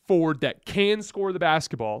big forward that can score the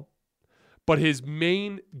basketball, but his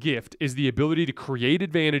main gift is the ability to create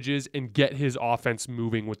advantages and get his offense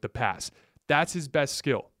moving with the pass. That's his best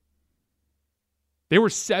skill. They were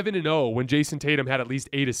 7-0 when Jason Tatum had at least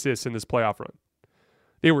 8 assists in this playoff run.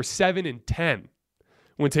 They were 7-10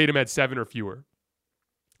 when Tatum had 7 or fewer.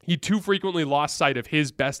 He too frequently lost sight of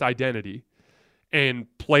his best identity and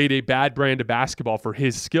played a bad brand of basketball for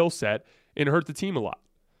his skill set and hurt the team a lot.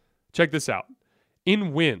 Check this out.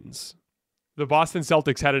 In wins, the Boston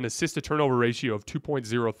Celtics had an assist-to-turnover ratio of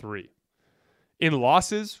 2.03. In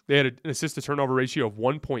losses, they had an assist-to-turnover ratio of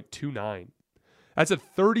 1.29. That's a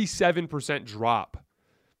 37% drop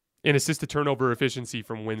in assist-to-turnover efficiency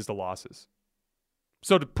from wins to losses.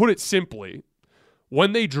 So to put it simply,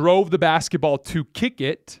 when they drove the basketball to kick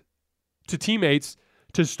it to teammates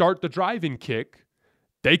to start the drive-in kick,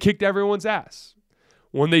 they kicked everyone's ass.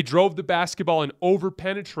 When they drove the basketball and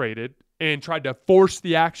over-penetrated and tried to force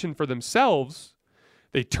the action for themselves,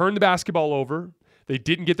 they turned the basketball over, they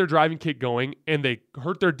didn't get their driving kick going, and they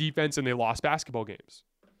hurt their defense and they lost basketball games.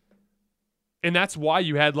 And that's why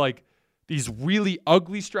you had like these really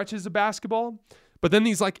ugly stretches of basketball, but then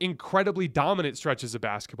these like incredibly dominant stretches of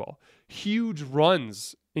basketball. Huge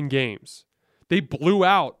runs in games. They blew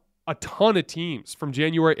out a ton of teams from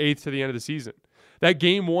January 8th to the end of the season. That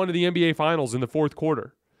game 1 of the NBA Finals in the fourth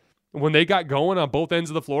quarter, when they got going on both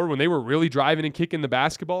ends of the floor, when they were really driving and kicking the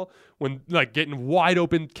basketball, when like getting wide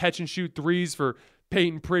open catch and shoot threes for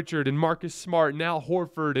Peyton Pritchard and Marcus Smart and Al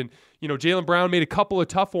Horford, and Jaylen Brown made a couple of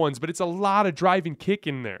tough ones, but it's a lot of drive and kick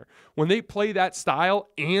in there. When they play that style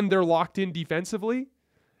and they're locked in defensively,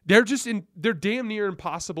 they're damn near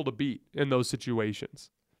impossible to beat in those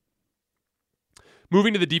situations.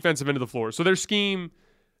 Moving to the defensive end of the floor. So their scheme,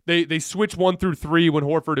 they switch 1 through 3 when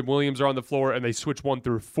Horford and Williams are on the floor, and they switch 1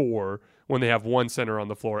 through 4 when they have one center on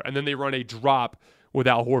the floor. And then they run a drop with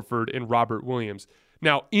Al Horford and Robert Williams.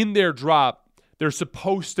 Now, in their drop, they're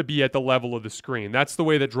supposed to be at the level of the screen. That's the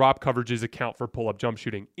way that drop coverages account for pull-up jump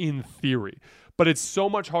shooting, in theory. But it's so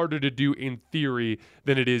much harder to do in theory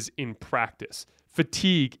than it is in practice.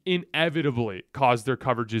 Fatigue inevitably caused their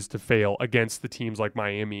coverages to fail against the teams like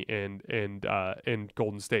Miami and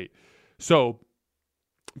Golden State. So,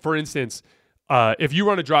 for instance, if you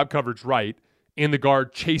run a drop coverage right and the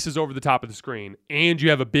guard chases over the top of the screen and you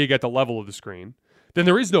have a big at the level of the screen, then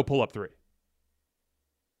there is no pull-up three.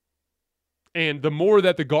 And the more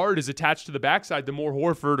that the guard is attached to the backside, the more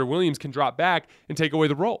Horford or Williams can drop back and take away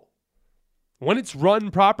the roll. When it's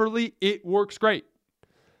run properly, it works great.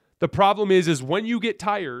 The problem is when you get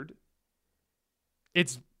tired,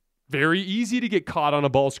 it's very easy to get caught on a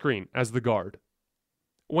ball screen as the guard.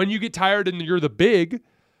 When you get tired and you're the big,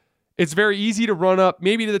 it's very easy to run up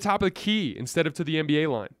maybe to the top of the key instead of to the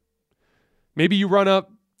NBA line. Maybe you run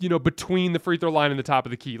up, between the free throw line and the top of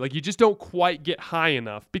the key. Like you just don't quite get high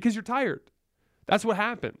enough because you're tired. That's what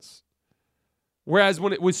happens. Whereas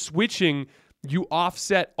when it was switching, you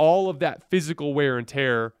offset all of that physical wear and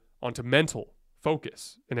tear onto mental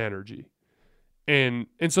focus and energy. And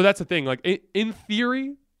so that's the thing. Like, in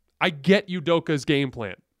theory, I get Udoka's game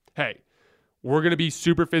plan. Hey, we're going to be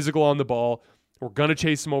super physical on the ball. We're going to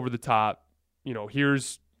chase him over the top.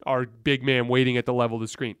 Here's our big man waiting at the level of the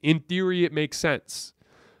screen. In theory, it makes sense.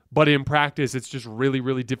 But in practice, it's just really,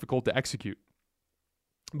 really difficult to execute.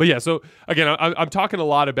 But yeah, so again, I'm talking a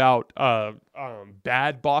lot about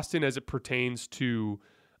bad Boston as it pertains to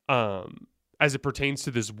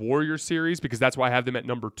this Warriors series, because that's why I have them at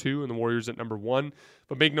number 2 and the Warriors at number 1.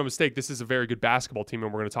 But make no mistake, this is a very good basketball team,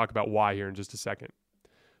 and we're going to talk about why here in just a second.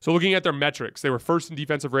 So looking at their metrics, they were first in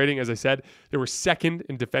defensive rating, as I said. They were second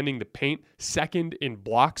in defending the paint, second in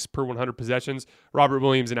blocks per 100 possessions. Robert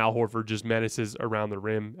Williams and Al Horford just menaces around the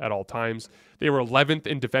rim at all times. They were 11th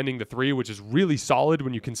in defending the 3, which is really solid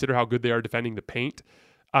when you consider how good they are defending the paint.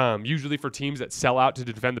 Usually for teams that sell out to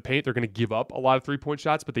defend the paint, they're going to give up a lot of three-point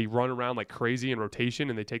shots, but they run around like crazy in rotation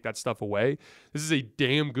and they take that stuff away. This is a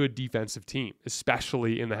damn good defensive team,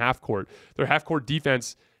 especially in the half court. Their half court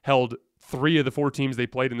defense held 3 of the 4 teams they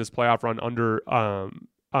played in this playoff run under,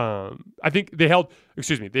 I think they held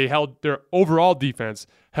their overall defense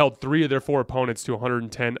held 3 of their 4 opponents to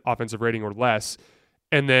 110 offensive rating or less.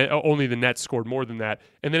 And then only the Nets scored more than that.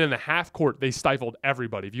 And then in the half court, they stifled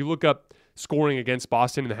everybody. If you look up scoring against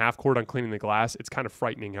Boston in the half court on cleaning the glass, it's kind of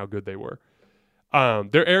frightening how good they were.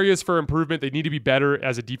 Their areas for improvement, they need to be better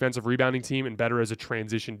as a defensive rebounding team and better as a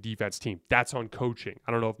transition defense team. That's on coaching.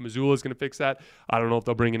 I don't know if Missoula is going to fix that. I don't know if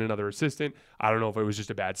they'll bring in another assistant. I don't know if it was just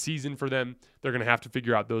a bad season for them. They're going to have to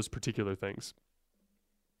figure out those particular things.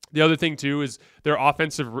 The other thing, too, is their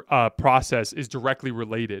offensive process is directly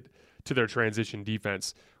related to their transition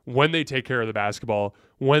defense. When they take care of the basketball,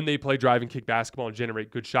 when they play drive and kick basketball and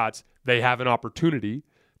generate good shots, they have an opportunity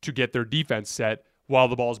to get their defense set while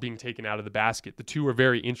the ball is being taken out of the basket. The two are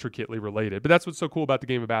very intricately related, but that's what's so cool about the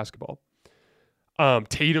game of basketball.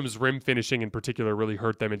 Tatum's rim finishing in particular really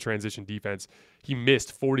hurt them in transition defense. He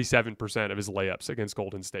missed 47% of his layups against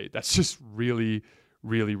Golden State. That's just really,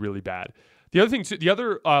 really, really bad. The other thing, too, the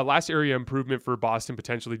other last area of improvement for Boston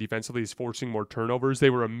potentially defensively is forcing more turnovers. They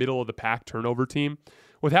were a middle-of-the-pack turnover team.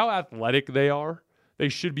 With how athletic they are, they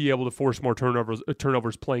should be able to force more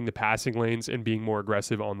turnovers playing the passing lanes and being more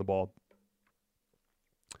aggressive on the ball.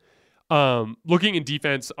 Looking in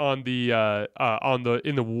defense in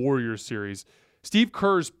the Warriors series, Steve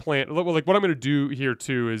Kerr's plan. Like what I'm going to do here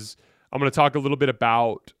too is I'm going to talk a little bit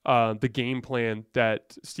about the game plan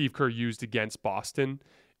that Steve Kerr used against Boston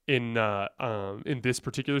in this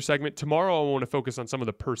particular segment. Tomorrow, I want to focus on some of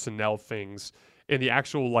the personnel things and the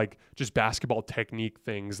actual just basketball technique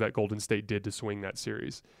things that Golden State did to swing that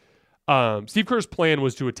series. Steve Kerr's plan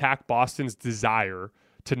was to attack Boston's desire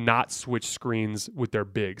to not switch screens with their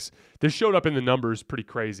bigs. This showed up in the numbers pretty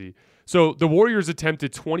crazy. So the Warriors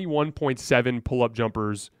attempted 21.7 pull-up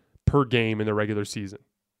jumpers per game in the regular season.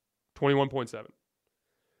 21.7.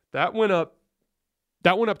 That went up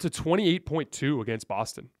to 28.2 against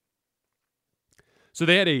Boston. So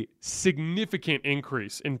they had a significant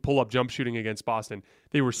increase in pull-up jump shooting against Boston.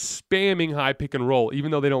 They were spamming high pick and roll,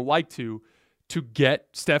 even though they don't like to get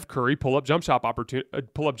Steph Curry pull-up jump shot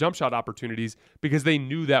opportunities because they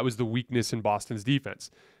knew that was the weakness in Boston's defense.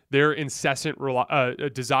 Their incessant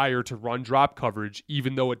desire to run drop coverage,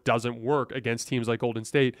 even though it doesn't work against teams like Golden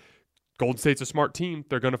State. Golden State's a smart team.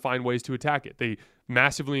 They're going to find ways to attack it. They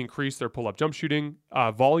massively increased their pull-up jump shooting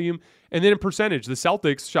volume. And then in percentage, the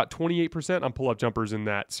Celtics shot 28% on pull-up jumpers in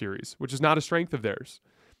that series, which is not a strength of theirs.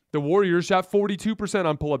 The Warriors shot 42%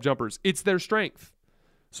 on pull-up jumpers. It's their strength.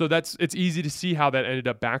 So it's easy to see how that ended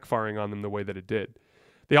up backfiring on them the way that it did.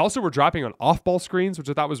 They also were dropping on off-ball screens, which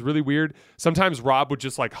I thought was really weird. Sometimes Rob would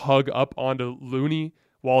just hug up onto Looney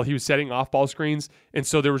while he was setting off-ball screens, and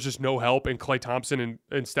so there was just no help, and Klay Thompson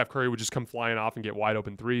and Steph Curry would just come flying off and get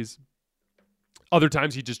wide-open threes. Other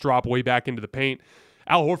times he'd just drop way back into the paint.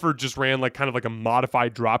 Al Horford just ran kind of a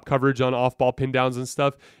modified drop coverage on off-ball pin downs and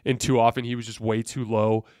stuff, and too often he was just way too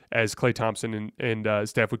low as Klay Thompson and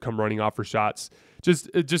Steph would come running off for shots. Just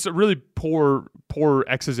a really poor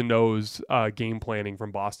X's and O's game planning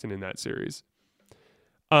from Boston in that series.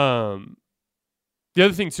 The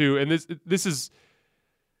other thing too, and this is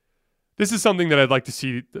something that I'd like to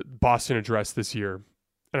see Boston address this year,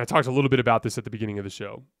 and I talked a little bit about this at the beginning of the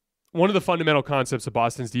show. One of the fundamental concepts of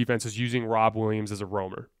Boston's defense is using Rob Williams as a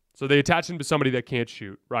roamer. So they attach him to somebody that can't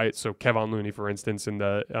shoot, right? So Kevon Looney, for instance, in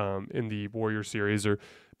the Warriors series, or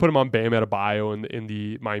put him on Bam Adebayo in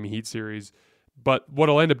the Miami Heat series. But what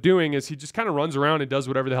he'll end up doing is he just kind of runs around and does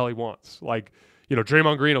whatever the hell he wants.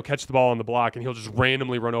 Draymond Green will catch the ball on the block and he'll just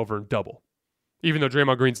randomly run over and double. even though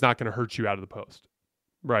Draymond Green's not going to hurt you out of the post,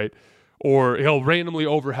 right? Or he'll randomly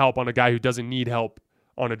overhelp on a guy who doesn't need help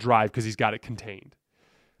on a drive because he's got it contained.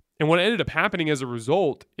 And what ended up happening as a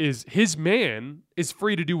result is his man is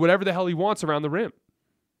free to do whatever the hell he wants around the rim.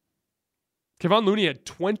 Kevon Looney had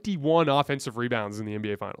 21 offensive rebounds in the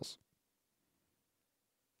NBA Finals.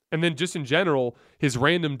 And then just in general, his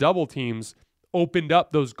random double teams opened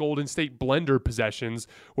up those Golden State blender possessions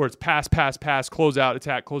where it's pass, close out,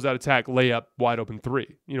 attack, layup, wide open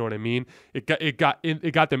three. You know what I mean? It got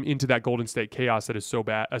them into that Golden State chaos that is so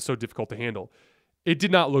difficult to handle. It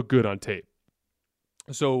did not look good on tape.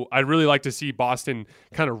 So I'd really like to see Boston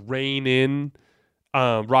kind of rein in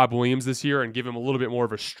Rob Williams this year and give him a little bit more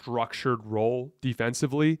of a structured role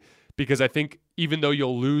defensively, because I think even though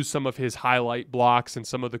you'll lose some of his highlight blocks and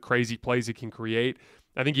some of the crazy plays he can create,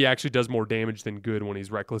 I think he actually does more damage than good when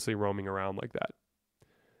he's recklessly roaming around like that.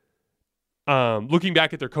 Looking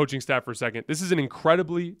back at their coaching staff for a second, this is an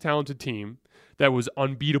incredibly talented team that was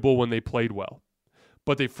unbeatable when they played well.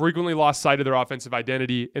 But they frequently lost sight of their offensive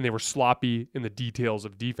identity, and they were sloppy in the details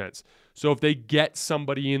of defense. So if they get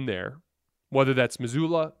somebody in there, whether that's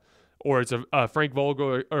Mazzulla, or it's a Frank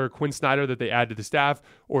Vogel or Quinn Snyder that they add to the staff,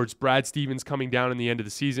 or it's Brad Stevens coming down in the end of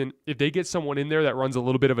the season, if they get someone in there that runs a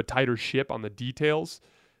little bit of a tighter ship on the details,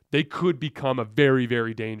 they could become a very,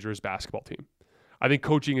 very dangerous basketball team. I think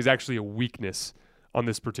coaching is actually a weakness on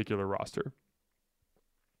this particular roster.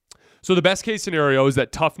 So the best case scenario is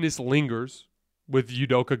that toughness lingers with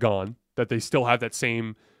Udoka gone, that they still have that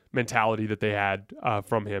same mentality that they had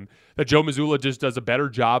from him, that Joe Mazzulla just does a better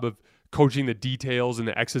job of coaching the details and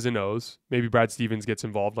the X's and O's. Maybe Brad Stevens gets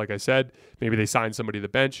involved, like I said. Maybe they sign somebody to the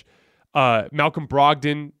bench. Malcolm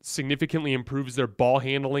Brogdon significantly improves their ball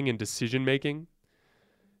handling and decision-making.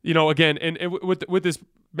 You know, again, and with this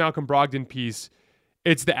Malcolm Brogdon piece,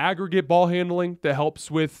 it's the aggregate ball handling that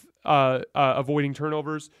helps with avoiding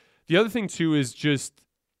turnovers. The other thing, too, is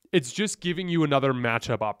it's just giving you another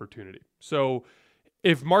matchup opportunity. So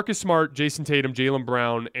if Marcus Smart, Jason Tatum, Jaylen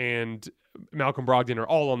Brown, and Malcolm Brogdon are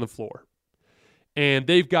all on the floor, and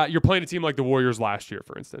you're playing a team like the Warriors last year,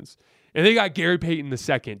 for instance, and they got Gary Payton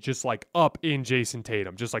II just like up in Jason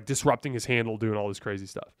Tatum, just like disrupting his handle, doing all this crazy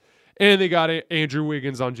stuff. And they got Andrew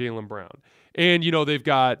Wiggins on Jaylen Brown. And, they've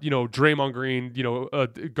got, Draymond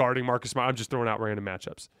Green, guarding Marcus Smart. I'm just throwing out random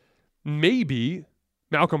matchups. Maybe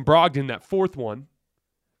Malcolm Brogdon, that fourth one,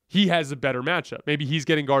 he has a better matchup. Maybe he's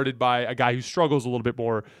getting guarded by a guy who struggles a little bit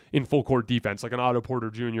more in full court defense, like an Otto Porter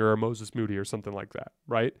Jr. or Moses Moody or something like that,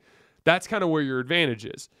 right? That's kind of where your advantage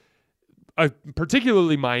is.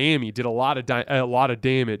 Particularly Miami did a lot of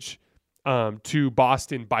damage to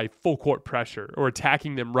Boston by full court pressure or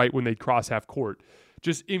attacking them right when they cross half court.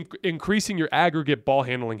 Just increasing your aggregate ball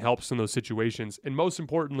handling helps in those situations. And most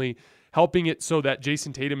importantly, helping it so that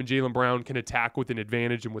Jason Tatum and Jaylen Brown can attack with an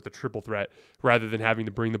advantage and with a triple threat rather than having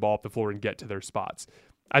to bring the ball up the floor and get to their spots.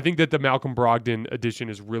 I think that the Malcolm Brogdon addition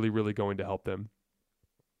is really, really going to help them.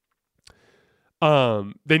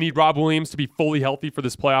 They need Rob Williams to be fully healthy for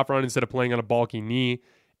this playoff run instead of playing on a bulky knee,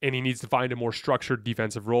 and he needs to find a more structured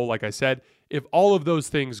defensive role, like I said. If all of those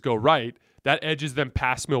things go right, that edges them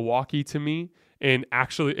past Milwaukee to me, and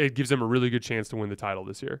actually it gives them a really good chance to win the title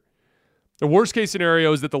this year. The worst case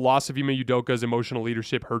scenario is that the loss of Ime Udoka's emotional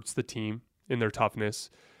leadership hurts the team in their toughness.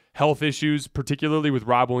 Health issues, particularly with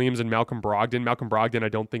Rob Williams and Malcolm Brogdon. Malcolm Brogdon, I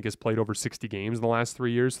don't think, has played over 60 games in the last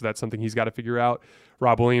 3 years, so that's something he's got to figure out.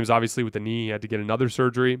 Rob Williams, obviously, with the knee, he had to get another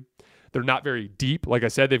surgery. They're not very deep. Like I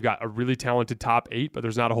said, they've got a really talented top 8, but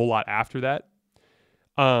there's not a whole lot after that.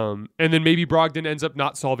 And then maybe Brogdon ends up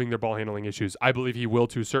not solving their ball handling issues. I believe he will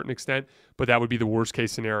to a certain extent, but that would be the worst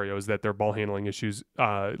case scenario, is that their ball handling issues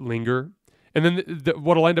linger. And then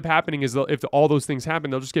what will end up happening is if all those things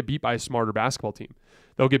happen, they'll just get beat by a smarter basketball team.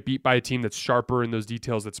 They'll get beat by a team that's sharper in those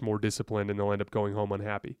details, that's more disciplined, and they'll end up going home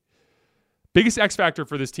unhappy. Biggest X factor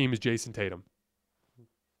for this team is Jason Tatum.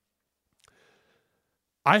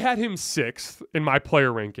 I had him 6th in my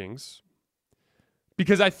player rankings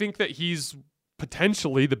because I think that he's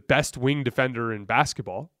potentially the best wing defender in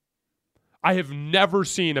basketball. I have never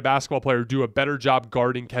seen a basketball player do a better job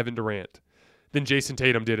guarding Kevin Durant than Jason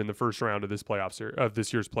Tatum did in the first round of this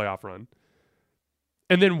year's playoff run.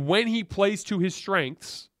 And then when he plays to his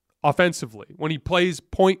strengths offensively, when he plays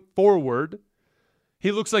point forward,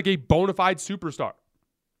 he looks like a bona fide superstar.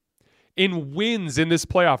 In wins in this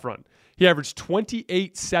playoff run, he averaged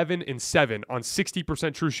 28, 7, and 7 on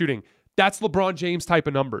 60% true shooting. That's LeBron James type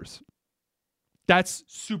of numbers. That's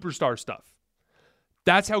superstar stuff.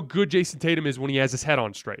 That's how good Jason Tatum is when he has his head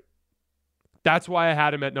on straight. That's why I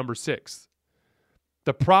had him at number 6.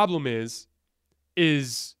 The problem is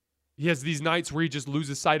he has these nights where he just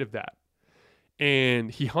loses sight of that.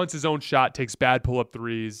 and he hunts his own shot, takes bad pull-up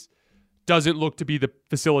threes, doesn't look to be the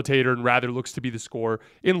facilitator and rather looks to be the scorer.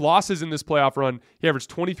 In losses in this playoff run, he averaged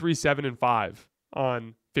 23, 7, and 5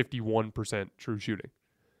 on 51% true shooting.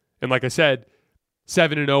 And like I said,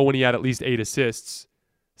 7-0 when he had at least 8 assists,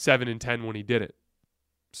 7-10 when he didn't.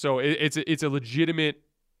 So it's a legitimate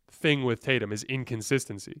thing with Tatum is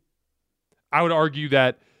inconsistency. I would argue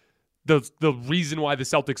that the reason why the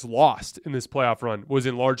Celtics lost in this playoff run was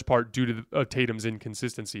in large part due to Tatum's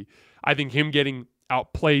inconsistency. I think him getting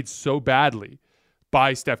outplayed so badly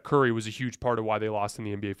by Steph Curry was a huge part of why they lost in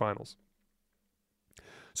the NBA Finals.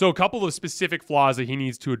 So a couple of specific flaws that he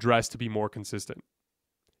needs to address to be more consistent.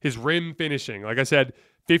 His rim finishing, like I said,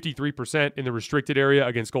 53% in the restricted area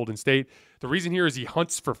against Golden State. The reason here is he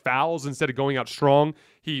hunts for fouls instead of going out strong.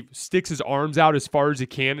 He sticks his arms out as far as he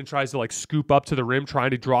can and tries to scoop up to the rim,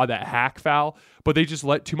 trying to draw that hack foul. But they just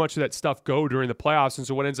let too much of that stuff go during the playoffs. And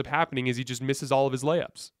so what ends up happening is he just misses all of his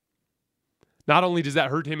layups. Not only does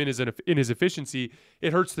that hurt him in his efficiency,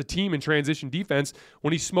 it hurts the team in transition defense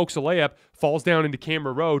when he smokes a layup, falls down into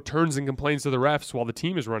camera row, turns and complains to the refs while the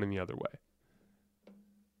team is running the other way.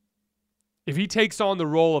 If he takes on the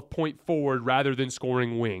role of point forward rather than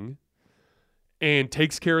scoring wing and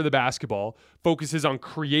takes care of the basketball, focuses on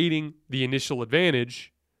creating the initial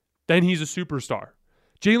advantage, then he's a superstar.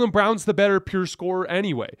 Jaylen Brown's the better pure scorer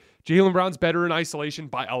anyway. Jaylen Brown's better in isolation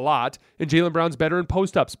by a lot, and Jaylen Brown's better in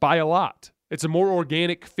post-ups by a lot. It's a more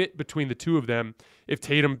organic fit between the two of them if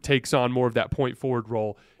Tatum takes on more of that point forward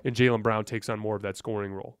role and Jaylen Brown takes on more of that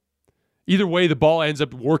scoring role. Either way, the ball ends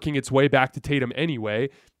up working its way back to Tatum anyway,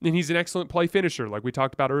 and he's an excellent play finisher like we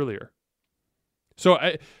talked about earlier. So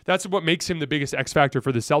that's what makes him the biggest X factor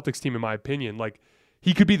for the Celtics team, in my opinion.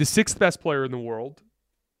 He could be the 6th best player in the world,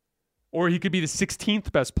 or he could be the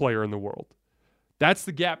 16th best player in the world. That's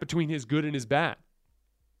the gap between his good and his bad.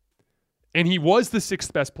 And he was the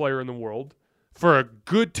 6th best player in the world for a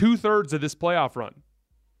good 2/3 of this playoff run.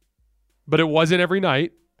 But it wasn't every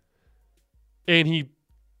night, and he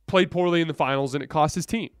played poorly in the finals, and it cost his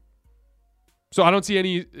team. So I don't see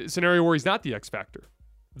any scenario where he's not the X factor.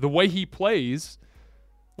 The way he plays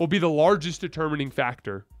will be the largest determining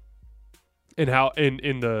factor in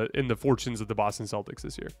the fortunes of the Boston Celtics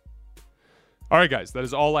this year. All right, guys, that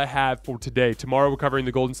is all I have for today. Tomorrow we're covering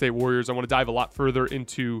the Golden State Warriors. I want to dive a lot further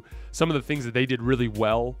into some of the things that they did really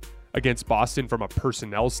well against Boston from a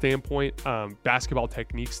personnel standpoint, basketball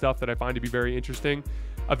technique stuff that I find to be very interesting.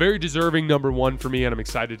 A very deserving number 1 for me, and I'm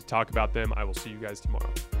excited to talk about them. I will see you guys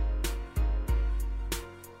tomorrow.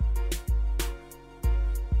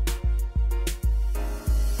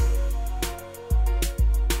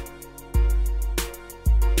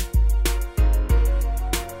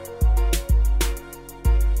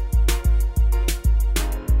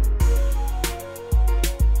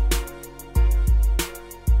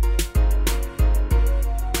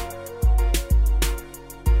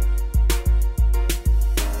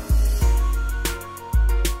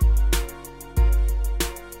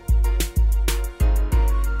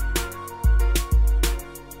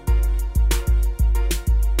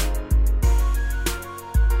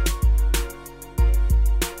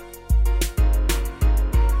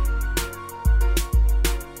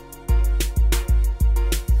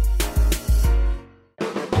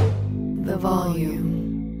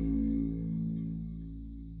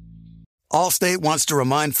 Allstate wants to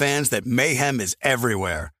remind fans that mayhem is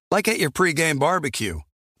everywhere, like at your pregame barbecue.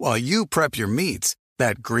 While you prep your meats,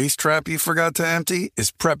 that grease trap you forgot to empty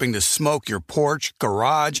is prepping to smoke your porch,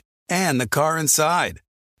 garage, and the car inside.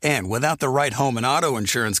 And without the right home and auto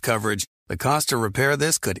insurance coverage, the cost to repair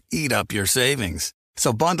this could eat up your savings.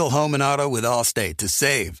 So bundle home and auto with Allstate to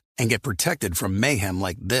save and get protected from mayhem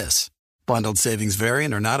like this. Bundled savings vary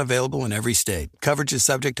and are not available in every state. Coverage is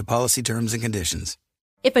subject to policy terms and conditions.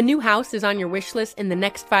 If a new house is on your wish list in the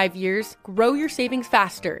next 5 years, grow your savings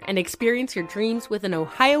faster and experience your dreams with an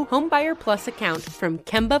Ohio Homebuyer Plus account from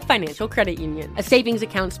Kemba Financial Credit Union. A savings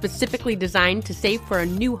account specifically designed to save for a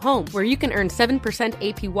new home where you can earn 7%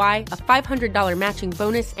 APY, a $500 matching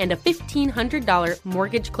bonus, and a $1,500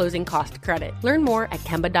 mortgage closing cost credit. Learn more at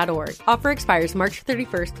Kemba.org. Offer expires March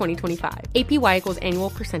 31st, 2025. APY equals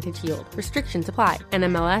annual percentage yield. Restrictions apply.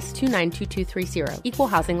 NMLS 292230. Equal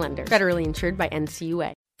housing lender. Federally insured by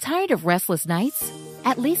NCUA. Tired of restless nights?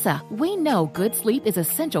 At Leesa, we know good sleep is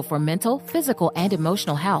essential for mental, physical, and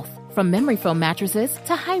emotional health. From memory foam mattresses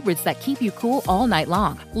to hybrids that keep you cool all night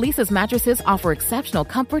long, Leesa's mattresses offer exceptional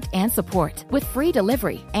comfort and support with free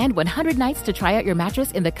delivery and 100 nights to try out your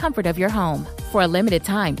mattress in the comfort of your home. For a limited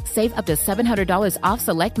time, save up to $700 off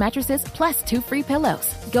select mattresses plus 2 free pillows.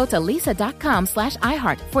 Go to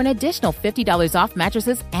leesa.com/iHeart for an additional $50 off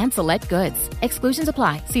mattresses and select goods. Exclusions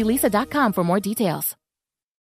apply. See leesa.com for more details.